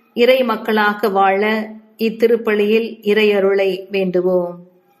இறை மக்களாக வாழ இத்திருப்பலியில் இறையருளை வேண்டுவோம்.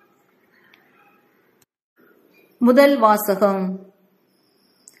 முதல் வாசகம்.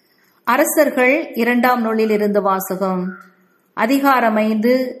 அரசர்கள் 2ஆம் நூலிலிருந்து வாசகம். அதிகாரம்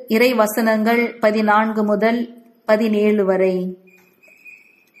 5, இறை வசனங்கள் 14 முதல் 17 வரை.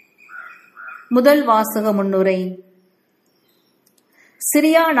 முதல் வாசக முன்னுரை.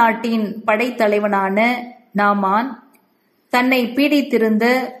 சிரியா நாட்டின் படைத்தலைவனான நாமான் தன்னை பீடித்திருந்த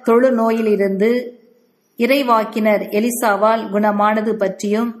தொழுநோயிலிருந்து இறைவாக்கினர் எலிசாவால் குணமானது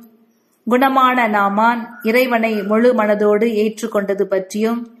பற்றியும், குணமான நாமான் இறைவனை முழு மனதோடு ஏற்றுக்கொண்டது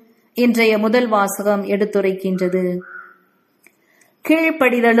பற்றியும் இன்றைய முதல் வாசகம் எடுத்துரைக்கின்றது.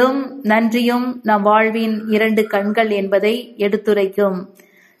 கீழ்ப்படிதலும் நன்றியும் நம் வாழ்வின் 2 கண்கள் என்பதை எடுத்துரைக்கும்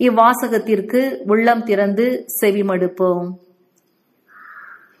இவ்வாசகத்திற்கு உள்ளம் திறந்து செவிமடுப்போம்.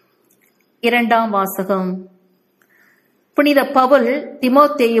 இரண்டாம் வாசகம். புனித பவுல்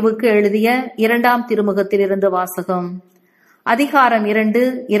தீமோத்தேயுவுக்கு எழுதிய 2ஆம் திருமுகத்திலிருந்து வாசகம். அதிகாரம் 2,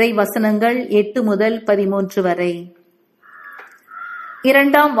 இறை வசனங்கள் 8 முதல் 13 வரை.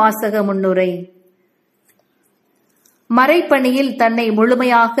 இரண்டாம் வாசக முன்னுரை. மறைப்பணியில் தன்னை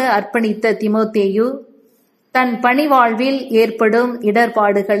முழுமையாக அர்ப்பணித்த தீமோத்தேயு தன் பணிவாழ்வில் ஏற்படும்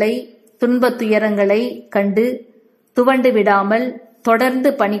இடர்பாடுகளை, துன்பத் துயரங்களை கண்டு துவண்டு விடாமல் தொடர்ந்து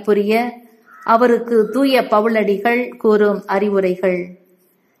பணிபுரிய அவருக்கு தூய பவுலடிகள் கூறும் அறிவுரைகள்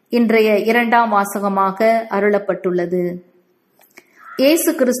இன்றைய 2ஆம் வாசகமாக அருளப்பட்டுள்ளது.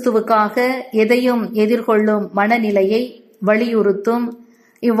 இயேசு கிறிஸ்துவுக்காக எதையும் எதிர்கொள்ளும் மனநிலையை வலியுறுத்தும்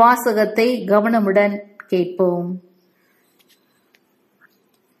இவ்வாசகத்தை கவனமுடன் கேட்போம்.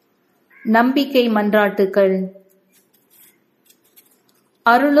 நம்பிக்கை மன்றாட்டுக்கள்.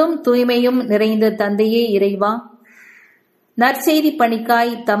 அருளும் தூய்மையும் நிறைந்த தந்தையே இறைவா, நற்செய்தி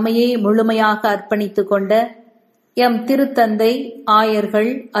பணிக்காய் தம்மையே முழுமையாக அர்ப்பணித்துக் கொண்ட எம் திருத்தந்தை, ஆயர்கள்,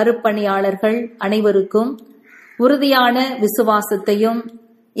 அருப்பணியாளர்கள் அனைவருக்கும் உறுதியான விசுவாசத்தையும்,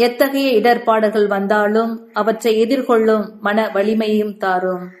 எத்தகைய இடர்பாடுகள் வந்தாலும் அவற்றை எதிர்கொள்ளும் மன வலிமையும்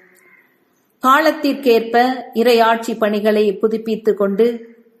தாரும். காலத்திற்கேற்ப இறையாட்சி பணிகளை புதுப்பித்துக் கொண்டு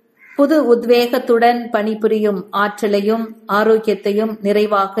புது உத்வேகத்துடன் பணிபுரியும் ஆற்றலையும் ஆரோக்கியத்தையும்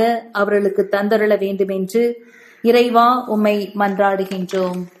நிறைவாக அவர்களுக்கு தந்தருள வேண்டுமென்று இறைவா உம்மை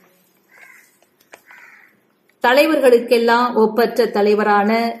மன்றாடுகின்றோம். தலைவர்களுக்கெல்லாம் ஒப்பற்ற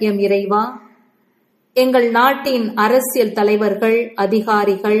தலைவரான எம் இறைவா, எங்கள் நாட்டின் அரசியல் தலைவர்கள்,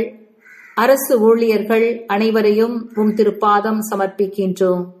 அதிகாரிகள், அரசு ஊழியர்கள் அனைவரையும் உம் திருப்பாதம்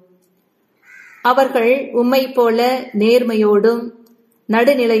சமர்ப்பிக்கின்றோம். அவர்கள் உம்மை போல நேர்மையோடும்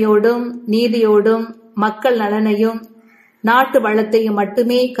நடுநிலையோடும் நீதியோடும் மக்கள் நலனையும் நாட்டு வளத்தையும்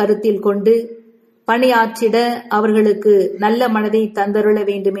மட்டுமே கருத்தில் கொண்டு பணியாற்றிட அவர்களுக்கு நல்ல மனதை தந்தருள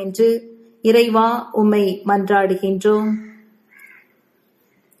வேண்டுமென்று இறைவா உம்மை மன்றாடுகின்றோம்.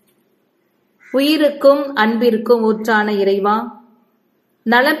 உயிருக்கும் அன்பிற்கும் ஊற்றான இறைவா,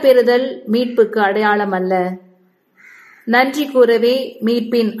 நலம் பெறுதல் மீட்புக்கு அடையாளம் அல்ல, நன்றி கூறவே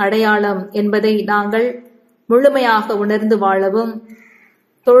மீட்பின் அடையாளம் என்பதை நாங்கள் முழுமையாக உணர்ந்து வாழவும்,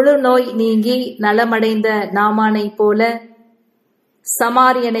 தொழுநோய் நீங்கி நலமடைந்த நாமானைப் போல,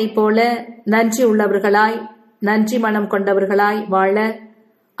 சமாரியனைப் போல நன்றி உள்ளவர்களாய், நன்றி மனம் கொண்டவர்களாய் வாழ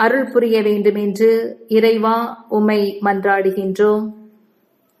அருள் புரிய வேண்டுமென்று இறைவா உம்மை மன்றாடுகின்றோம்.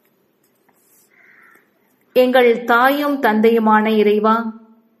 எங்கள் தாயும் தந்தையுமான இறைவா,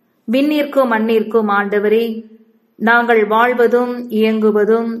 விண்ணிற்கும் மண்ணிற்கும் ஆண்டவரே, நாங்கள் வாழ்வதும்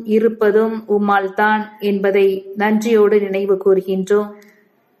இயங்குவதும் இருப்பதும் உம்மால்தான் என்பதை நன்றியோடு நினைவு கூர்கின்றோம்.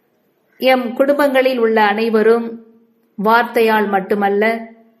 எம் குடும்பங்களில் உள்ள அனைவரும் வார்த்தையால் மட்டுமல்ல,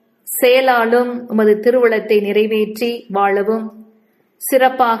 செயலாலும் உமது திருவுளத்தை நிறைவேற்றி வாழவும்,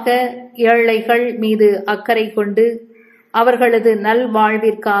 சிறப்பாக ஏழைகள் மீது அக்கறை கொண்டு அவர்களது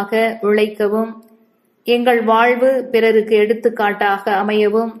நல்வாழ்விற்காக உழைக்கவும், எங்கள் வாழ்வு பிறருக்கு எடுத்துக்காட்டாக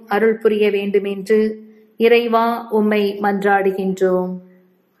அமையவும் அருள் புரிய வேண்டுமென்று இறைவா உம்மை மன்றாடுகின்றோம்.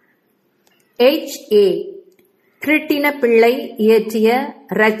 H.A. கிருட்டின பிள்ளை இயற்றிய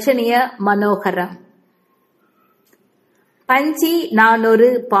ரச்சனிய மனோகரம். பஞ்சி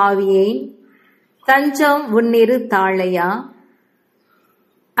நானொரு பாவியேன், தஞ்சம் உன்னிரு தாழையா,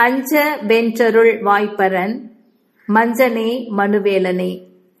 அஞ்ச வென்றருள் வாய்ப்பரன், மஞ்சனே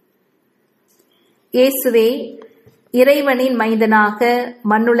மனுவேலனே. இயேசுவே, இறைவனின் மைந்தனாக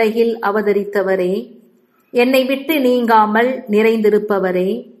மண்ணுலகில் அவதரித்தவரே, என்னை விட்டு நீங்காமல்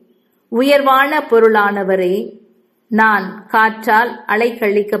நிறைந்திருப்பவரே, உயர்வான பொருளானவரே, நான் காற்றால்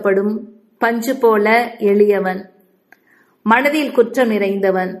அலைக்கழிக்கப்படும் பஞ்சு போல எளியவன், மனதில் குற்றம்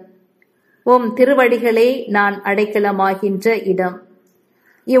நிறைந்தவன். உம் திருவடிகளே நான் அடைக்கலமாகின்ற இடம்.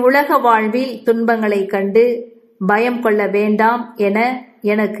 இவ்வுலக வாழ்வில் துன்பங்களைக் கண்டு பயம் கொள்ள வேண்டாம் என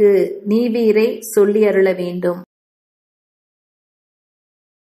எனக்கு நீவீரை சொல்லி அருள வேண்டும்.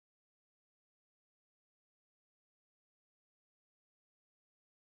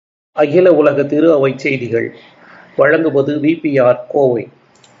 அகில உலக திரு அவை செய்திகள் வழங்குவது VPR கோவை.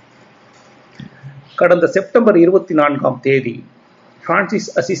 கடந்த செப்டம்பர் 24ஆம் தேதி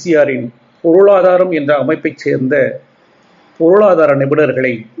பிரான்சிஸ் அசிசியாரின் பொருளாதாரம் என்ற அமைப்பைச் சேர்ந்த பொருளாதார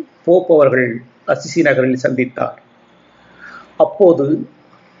நிபுணர்களை போப் அவர்கள் அசிசி நகரில் சந்தித்தார். அப்போது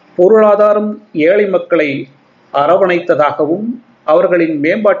பொருளாதாரம் ஏழை மக்களை அரவணைத்ததாகவும் அவர்களின்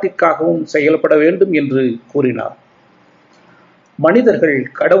மேம்பாட்டிற்காகவும் செயல்பட வேண்டும் என்று கூறினார்.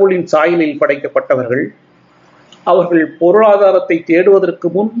 மனிதர்கள் கடவுளின் சாயலில் படைக்கப்பட்டவர்கள். அவர்கள் பொருளாதாரத்தை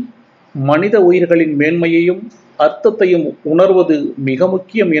தேடுவதற்கு முன் மனித உயிர்களின் மேன்மையையும் அர்த்தத்தையும் உணர்வது மிக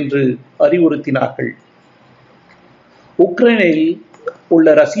முக்கியம் என்று அறிவுறுத்தினார்கள். உக்ரைனில்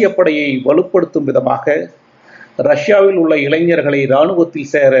உள்ள ரஷ்ய படையை வலுப்படுத்தும் விதமாக ரஷ்யாவில் உள்ள இளைஞர்களை இராணுவத்தில்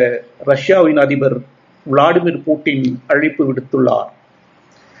சேர ரஷ்யாவின் அதிபர் விளாடிமிர் புட்டின் அழைப்பு விடுத்துள்ளார்.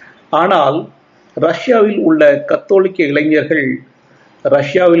 ஆனால் ரஷ்யாவில் உள்ள கத்தோலிக்க இளைஞர்கள்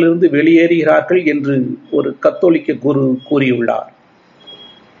ரஷ்யாவிலிருந்து வெளியேறுகிறார்கள் என்று ஒரு கத்தோலிக்க குரு கூறியுள்ளார்.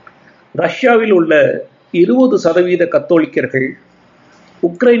 ரஷ்யாவில் உள்ள 20% கத்தோலிக்கர்கள்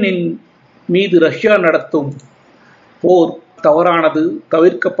உக்ரைனின் மீது ரஷ்யா நடத்தும் போர் தவறானது,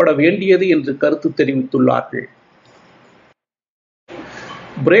 தவிர்க்கப்பட வேண்டியது என்று கருத்து தெரிவித்துள்ளார்கள்.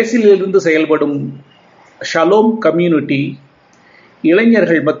 பிரேசிலிலிருந்து செயல்படும் ஷலோம் கம்யூனிட்டி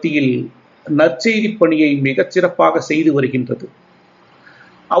இளைஞர்கள் மத்தியில் நற்செய்தி பணியை மிகச்சிறப்பாக செய்து வருகின்றது.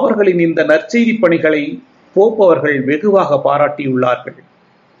 அவர்களின் இந்த நற்செய்தி பணிகளை போப் அவர்கள் வெகுவாக பாராட்டியுள்ளார்கள்.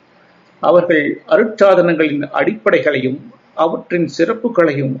 அவர்கள் அருட்சாதனங்களின் அடிப்படைகளையும் அவற்றின்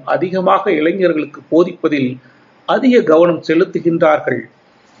சிறப்புகளையும் அதிகமாக இளைஞர்களுக்கு போதிப்பதில் அதிக கவனம் செலுத்துகின்றார்கள்.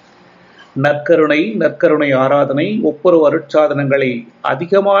 நற்கருணை ஆராதனை, ஒப்புரவு அருட்சாதனங்களை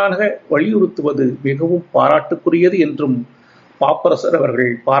அதிகமாக வலியுறுத்துவது மிகவும் பாராட்டுக்குரியது என்றும் பாப்பரசர்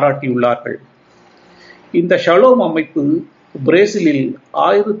அவர்கள் பாராட்டியுள்ளார்கள். இந்த ஷலோம் அமைப்பு பிரேசிலில்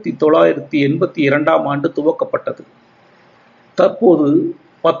 1982ஆம் ஆண்டு துவக்கப்பட்டது. தற்போது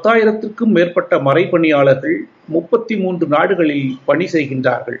 10,000க்கும் மேற்பட்ட மறைப்பணியாளர்கள் 33 நாடுகளில் பணி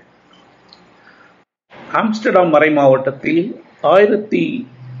செய்கின்றார்கள். ஆம்ஸ்டர்டாம் மறை மாவட்டத்தில்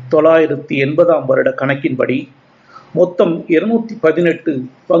 1980ஆம் வருட கணக்கின்படி மொத்தம் 218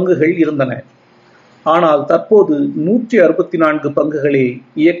 பங்குகள் இருந்தன. ஆனால் தற்போது 164 பங்குகளே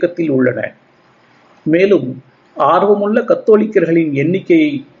இயக்கத்தில் உள்ளன. மேலும் ஆர்வமுள்ள கத்தோலிக்கர்களின் எண்ணிக்கை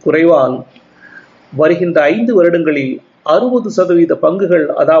குறைவால் வருகின்ற 5 வருடங்களில் 60% பங்குகள்,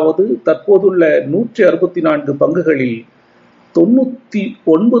 அதாவது தற்போதுள்ள 164 பங்குகளில்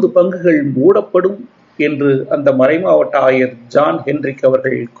 99 பங்குகள் மூடப்படும் என்று அந்த மறைமாவட்ட ஆயர் ஜான் ஹென்ரிக்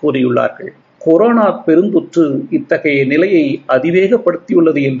அவர்கள் கூறியுள்ளார்கள். கொரோனா பெருந்தொற்று இத்தகைய நிலையை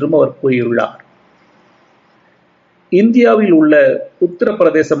அதிவேகப்படுத்தியுள்ளது என்றும் அவர் கூறியுள்ளார். இந்தியாவில் உள்ள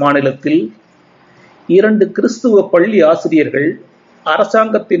உத்தரப்பிரதேச மாநிலத்தில் 2 கிறிஸ்துவ பள்ளி ஆசிரியர்கள்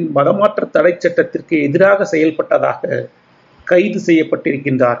அரசாங்கத்தின் மதமாற்ற தடை சட்டத்திற்கு எதிராக செயல்பட்டதாக கைது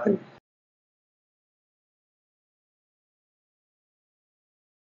செய்யப்பட்டிருக்கின்றார்கள்.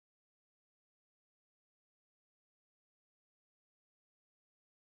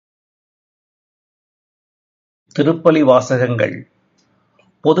 திருப்பலி வாசகங்கள்.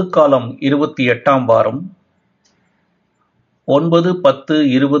 பொதுக்காலம் 28ஆம் வாரம்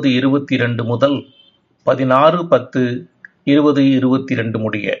 9-10-2022 முதல் 16-10-2022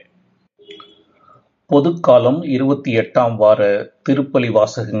 முடிய. பொதுக்காலம் 28ஆம் வார திருப்பலி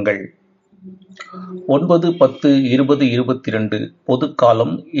வாசகங்கள். 9-10-2022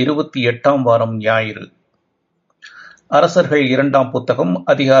 பொதுக்காலம் 28ஆம் வாரம் ஞாயிறு. அரசர்கள் 2ஆம் புத்தகம்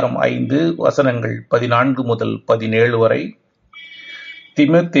அதிகாரம் 5 வசனங்கள் 14 முதல் 17 வரை.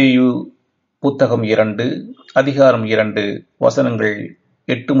 தீமோத்தேயு புத்தகம் 2 அதிகாரம் 2 வசனங்கள்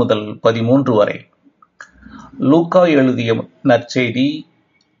 8 முதல் 13 வரை. லூக்கா எழுதிய நற்செய்தி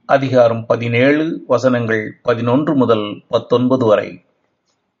அதிகாரம் 17 வசனங்கள் 11 முதல் 19 வரை.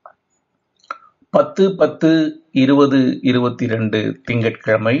 10-10-2022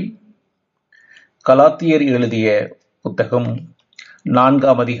 திங்கட்கிழமை. கலாத்தியர் எழுதிய புத்தகம்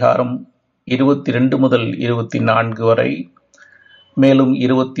 4ஆம் அதிகாரம் 22 முதல் 24 வரை, மேலும்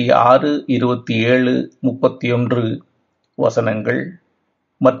 26, 27, 31 வசனங்கள்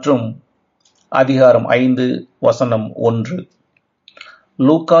மற்றும் அதிகாரம் 5 வசனம் 1.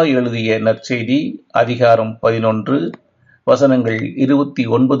 லூக்கா எழுதிய நற்செய்தி அதிகாரம் 11 வசனங்கள்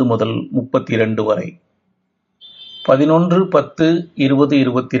 29 முதல் 32 வரை.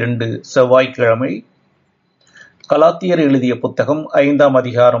 11-10-2022 செவ்வாய்க்கிழமை. கலாத்தியர் எழுதிய புத்தகம் 5ஆம்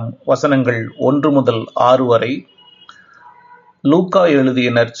அதிகாரம் வசனங்கள் 1 முதல் 6 வரை. லூக்கா எழுதிய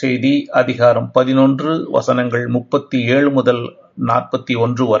நற்செய்தி அதிகாரம் 11 வசனங்கள் 37 முதல்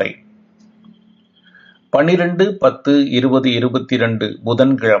 41 வரை. 12-10-2022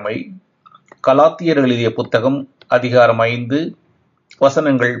 புதன்கிழமை. கலாத்தியர் எழுதிய புத்தகம் அதிகாரம் 5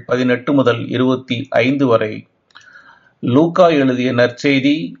 வசனங்கள் 18 முதல் 25 வரை. லூக்கா எழுதிய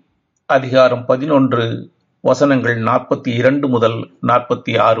நற்செய்தி அதிகாரம் 11 வசனங்கள் 42 முதல்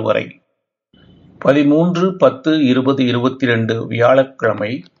 46 வரை. 13-10-2022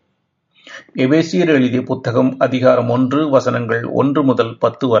 வியாழக்கிழமை. எபேசியர் எழுதிய புத்தகம் அதிகாரம் 1 வசனங்கள் 1 முதல்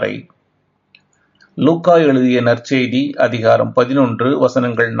 10 வரை. லூக்கா எழுதிய நற்செய்தி அதிகாரம் 11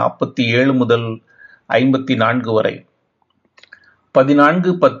 வசனங்கள் 47 முதல் 54 வரை.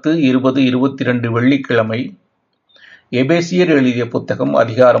 14-10-2022 வெள்ளிக்கிழமை. எபேசியர் எழுதிய புத்தகம்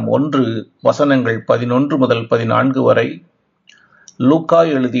அதிகாரம் 1 வசனங்கள் 11 முதல் 14 வரை. லூக்கா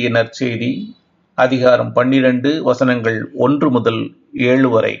எழுதிய நற்செய்தி அதிகாரம் 12 வசனங்கள் 1 முதல் 7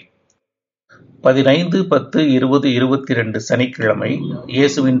 வரை. 15-10-2022 சனிக்கிழமை.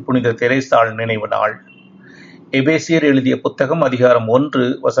 இயேசுவின் புனித தெரேசாள் நினைவு நாள். எபேசியர் எழுதிய புத்தகம் அதிகாரம் 1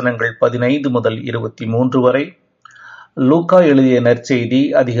 வசனங்கள் 15 முதல் 23 வரை. லூக்கா எழுதிய நற்செய்தி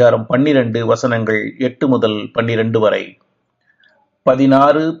அதிகாரம் 12 வசனங்கள் 8 முதல் 12 வரை.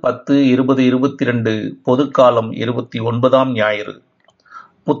 16-10-2022 பொதுக்காலம் 29ஆம் ஞாயிறு.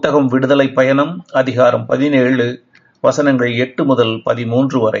 புத்தகம் விடுதலை பயணம் அதிகாரம் 17 வசனங்கள் 8 முதல்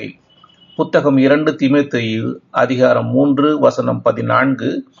 13 வரை. புத்தகம் 2 தீமோத்தேயு அதிகாரம் 3 வசனம் 14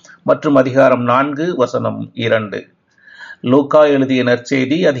 மற்றும் அதிகாரம் 4 வசனம் 2. லூக்கா எழுதிய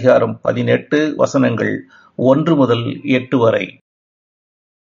நற்செய்தி அதிகாரம் 18 வசனங்கள் 1 முதல் 8 வரை.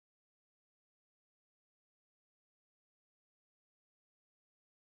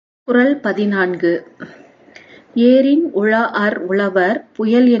 குறள் 14. ஏரின் உழாஅர் உழவர்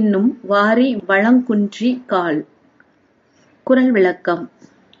புயல் என்னும் வாரி வளங்குன்றி கால். குறள் விளக்கம்.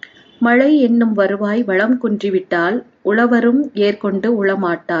 மழை என்னும் வருவாய் வளம் குன்றிவிட்டால் உழவரும் ஏற்கொண்டு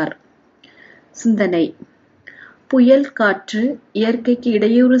உழமாட்டார். சிந்தனை. புயல் காற்று இயற்கைக்கு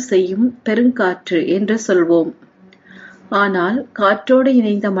இடையூறு செய்யும் பெருங்காற்று என்று சொல்வோம். ஆனால் காற்றோடு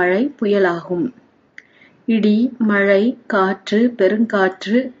இணைந்த மழை புயலாகும். இடி, மழை, காற்று,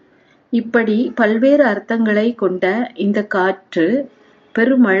 பெருங்காற்று இப்படி பல்வேறு அர்த்தங்களை கொண்ட இந்த காற்று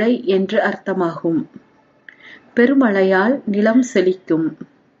பெருமழை என்று அர்த்தமாகும். பெருமழையால் நிலம் செழிக்கும்.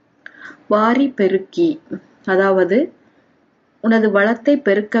 வாரி பெருக்கி, அதாவது உனது வளத்தை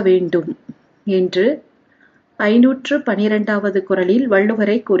பெருக்க வேண்டும் என்று 512வது குறளில்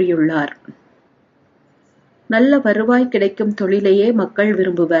வள்ளுவரை கூறியுள்ளார். நல்ல வருவாய் கிடைக்கும் தொழிலையே மக்கள்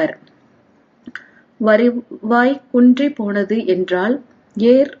விரும்புவர். வருவாய் குன்றி போனது என்றால்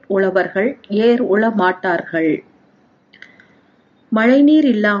ஏர் உழவர்கள் ஏர் உழ மாட்டார்கள். மழைநீர்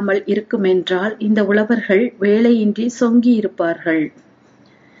இல்லாமல் இருக்குமென்றால் இந்த உழவர்கள் வேலையின்றி சொங்கி இருப்பார்கள்.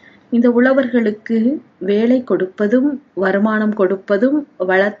 இந்த உழவர்களுக்கு வேலை கொடுப்பதும் வருமானம் கொடுப்பதும்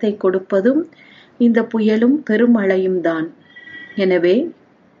வளத்தை கொடுப்பதும் இந்த புயலும் பெருமழையும் தான். எனவே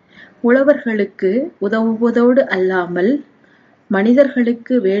உழவர்களுக்கு உதவுவதோடு அல்லாமல்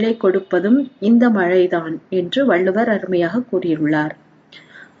மனிதர்களுக்கு வேலை கொடுப்பதும் இந்த மழைதான் என்று வள்ளுவர் அருமையாக கூறியுள்ளார்.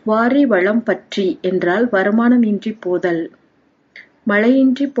 வாரி வளம் பற்றி என்றால் வருமானம் இன்றி போதல்.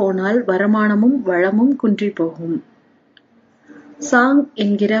 மழையின்றி போனால் வருமானமும் வளமும் குன்றி போகும். சாங்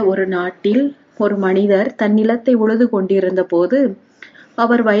என்கிற ஒரு நாட்டில் ஒரு மனிதர் தன் நிலத்தை உழுது கொண்டிருந்த போது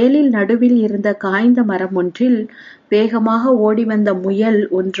அவர் வயலில் நடுவில் இருந்த காய்ந்த மரம் ஒன்றில் வேகமாக ஓடி வந்த முயல்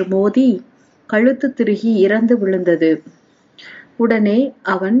ஒன்று மோதி கழுத்து திருகி இறந்து விழுந்தது. உடனே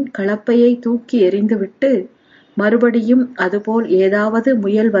அவன் கலப்பையை தூக்கி எறிந்துவிட்டு மறுபடியும் அதுபோல் ஏதாவது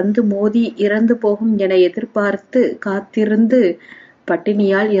முயல் வந்து மோதி இறந்து போகும் என எதிர்பார்த்து காத்திருந்து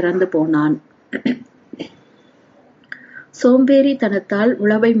பட்டினியால் இறந்து போனான். சோம்பேறித்தனத்தால்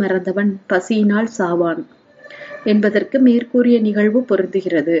உழவை மறந்தவன் பசியினால் சாவான் என்பதற்கு மேற்கூறிய நிகழ்வு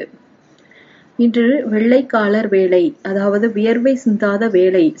பொருந்துகிறது. இன்று வெள்ளைக்காலர் வேலை, அதாவது வியர்வை சிந்தாத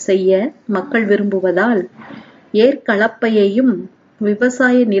வேலை செய்ய மக்கள் விரும்புவதால் ஏற்கலப்பையையும்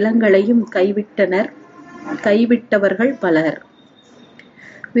விவசாய நிலங்களையும் கைவிட்டவர்கள் பலர்.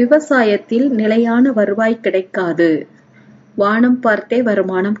 விவசாயத்தில் நிலையான வருவாய் கிடைக்காது. வானம் பார்த்தே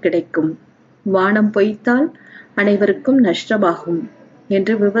வருமானம் கிடைக்கும். வானம் பொய்த்தால் அனைவருக்கும் நஷ்டமாகும்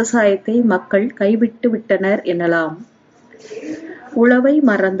என்று விவசாயத்தை மக்கள் கைவிட்டு விட்டனர் எனலாம். உழவை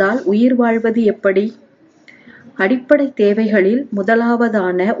மறந்தால் உயிர் வாழ்வது எப்படி? அடிப்படை தேவைகளில்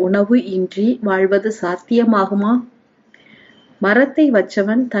முதலாவதான உணவு இன்றி வாழ்வது சாத்தியமாகுமா? மரத்தை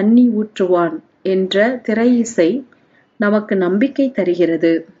வச்சவன் தண்ணி ஊற்றுவான் என்ற திரை இசை நமக்கு நம்பிக்கை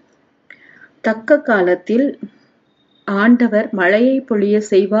தருகிறது. தக்க காலத்தில் ஆண்டவர் மழையை பொழிய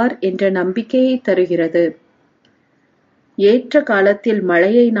செய்வார் என்ற நம்பிக்கையை தருகிறது. ஏற்ற காலத்தில்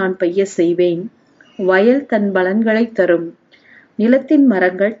மழையை நான் பெய்ய செய்வேன். வயல் தன் பலன்களை தரும். நிலத்தின்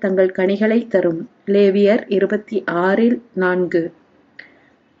மரங்கள் தங்கள் கனிகளை தரும். லேவியர் 26:4.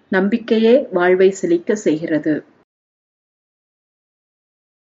 நம்பிக்கையே வாழ்வை செழிக்க செய்கிறது.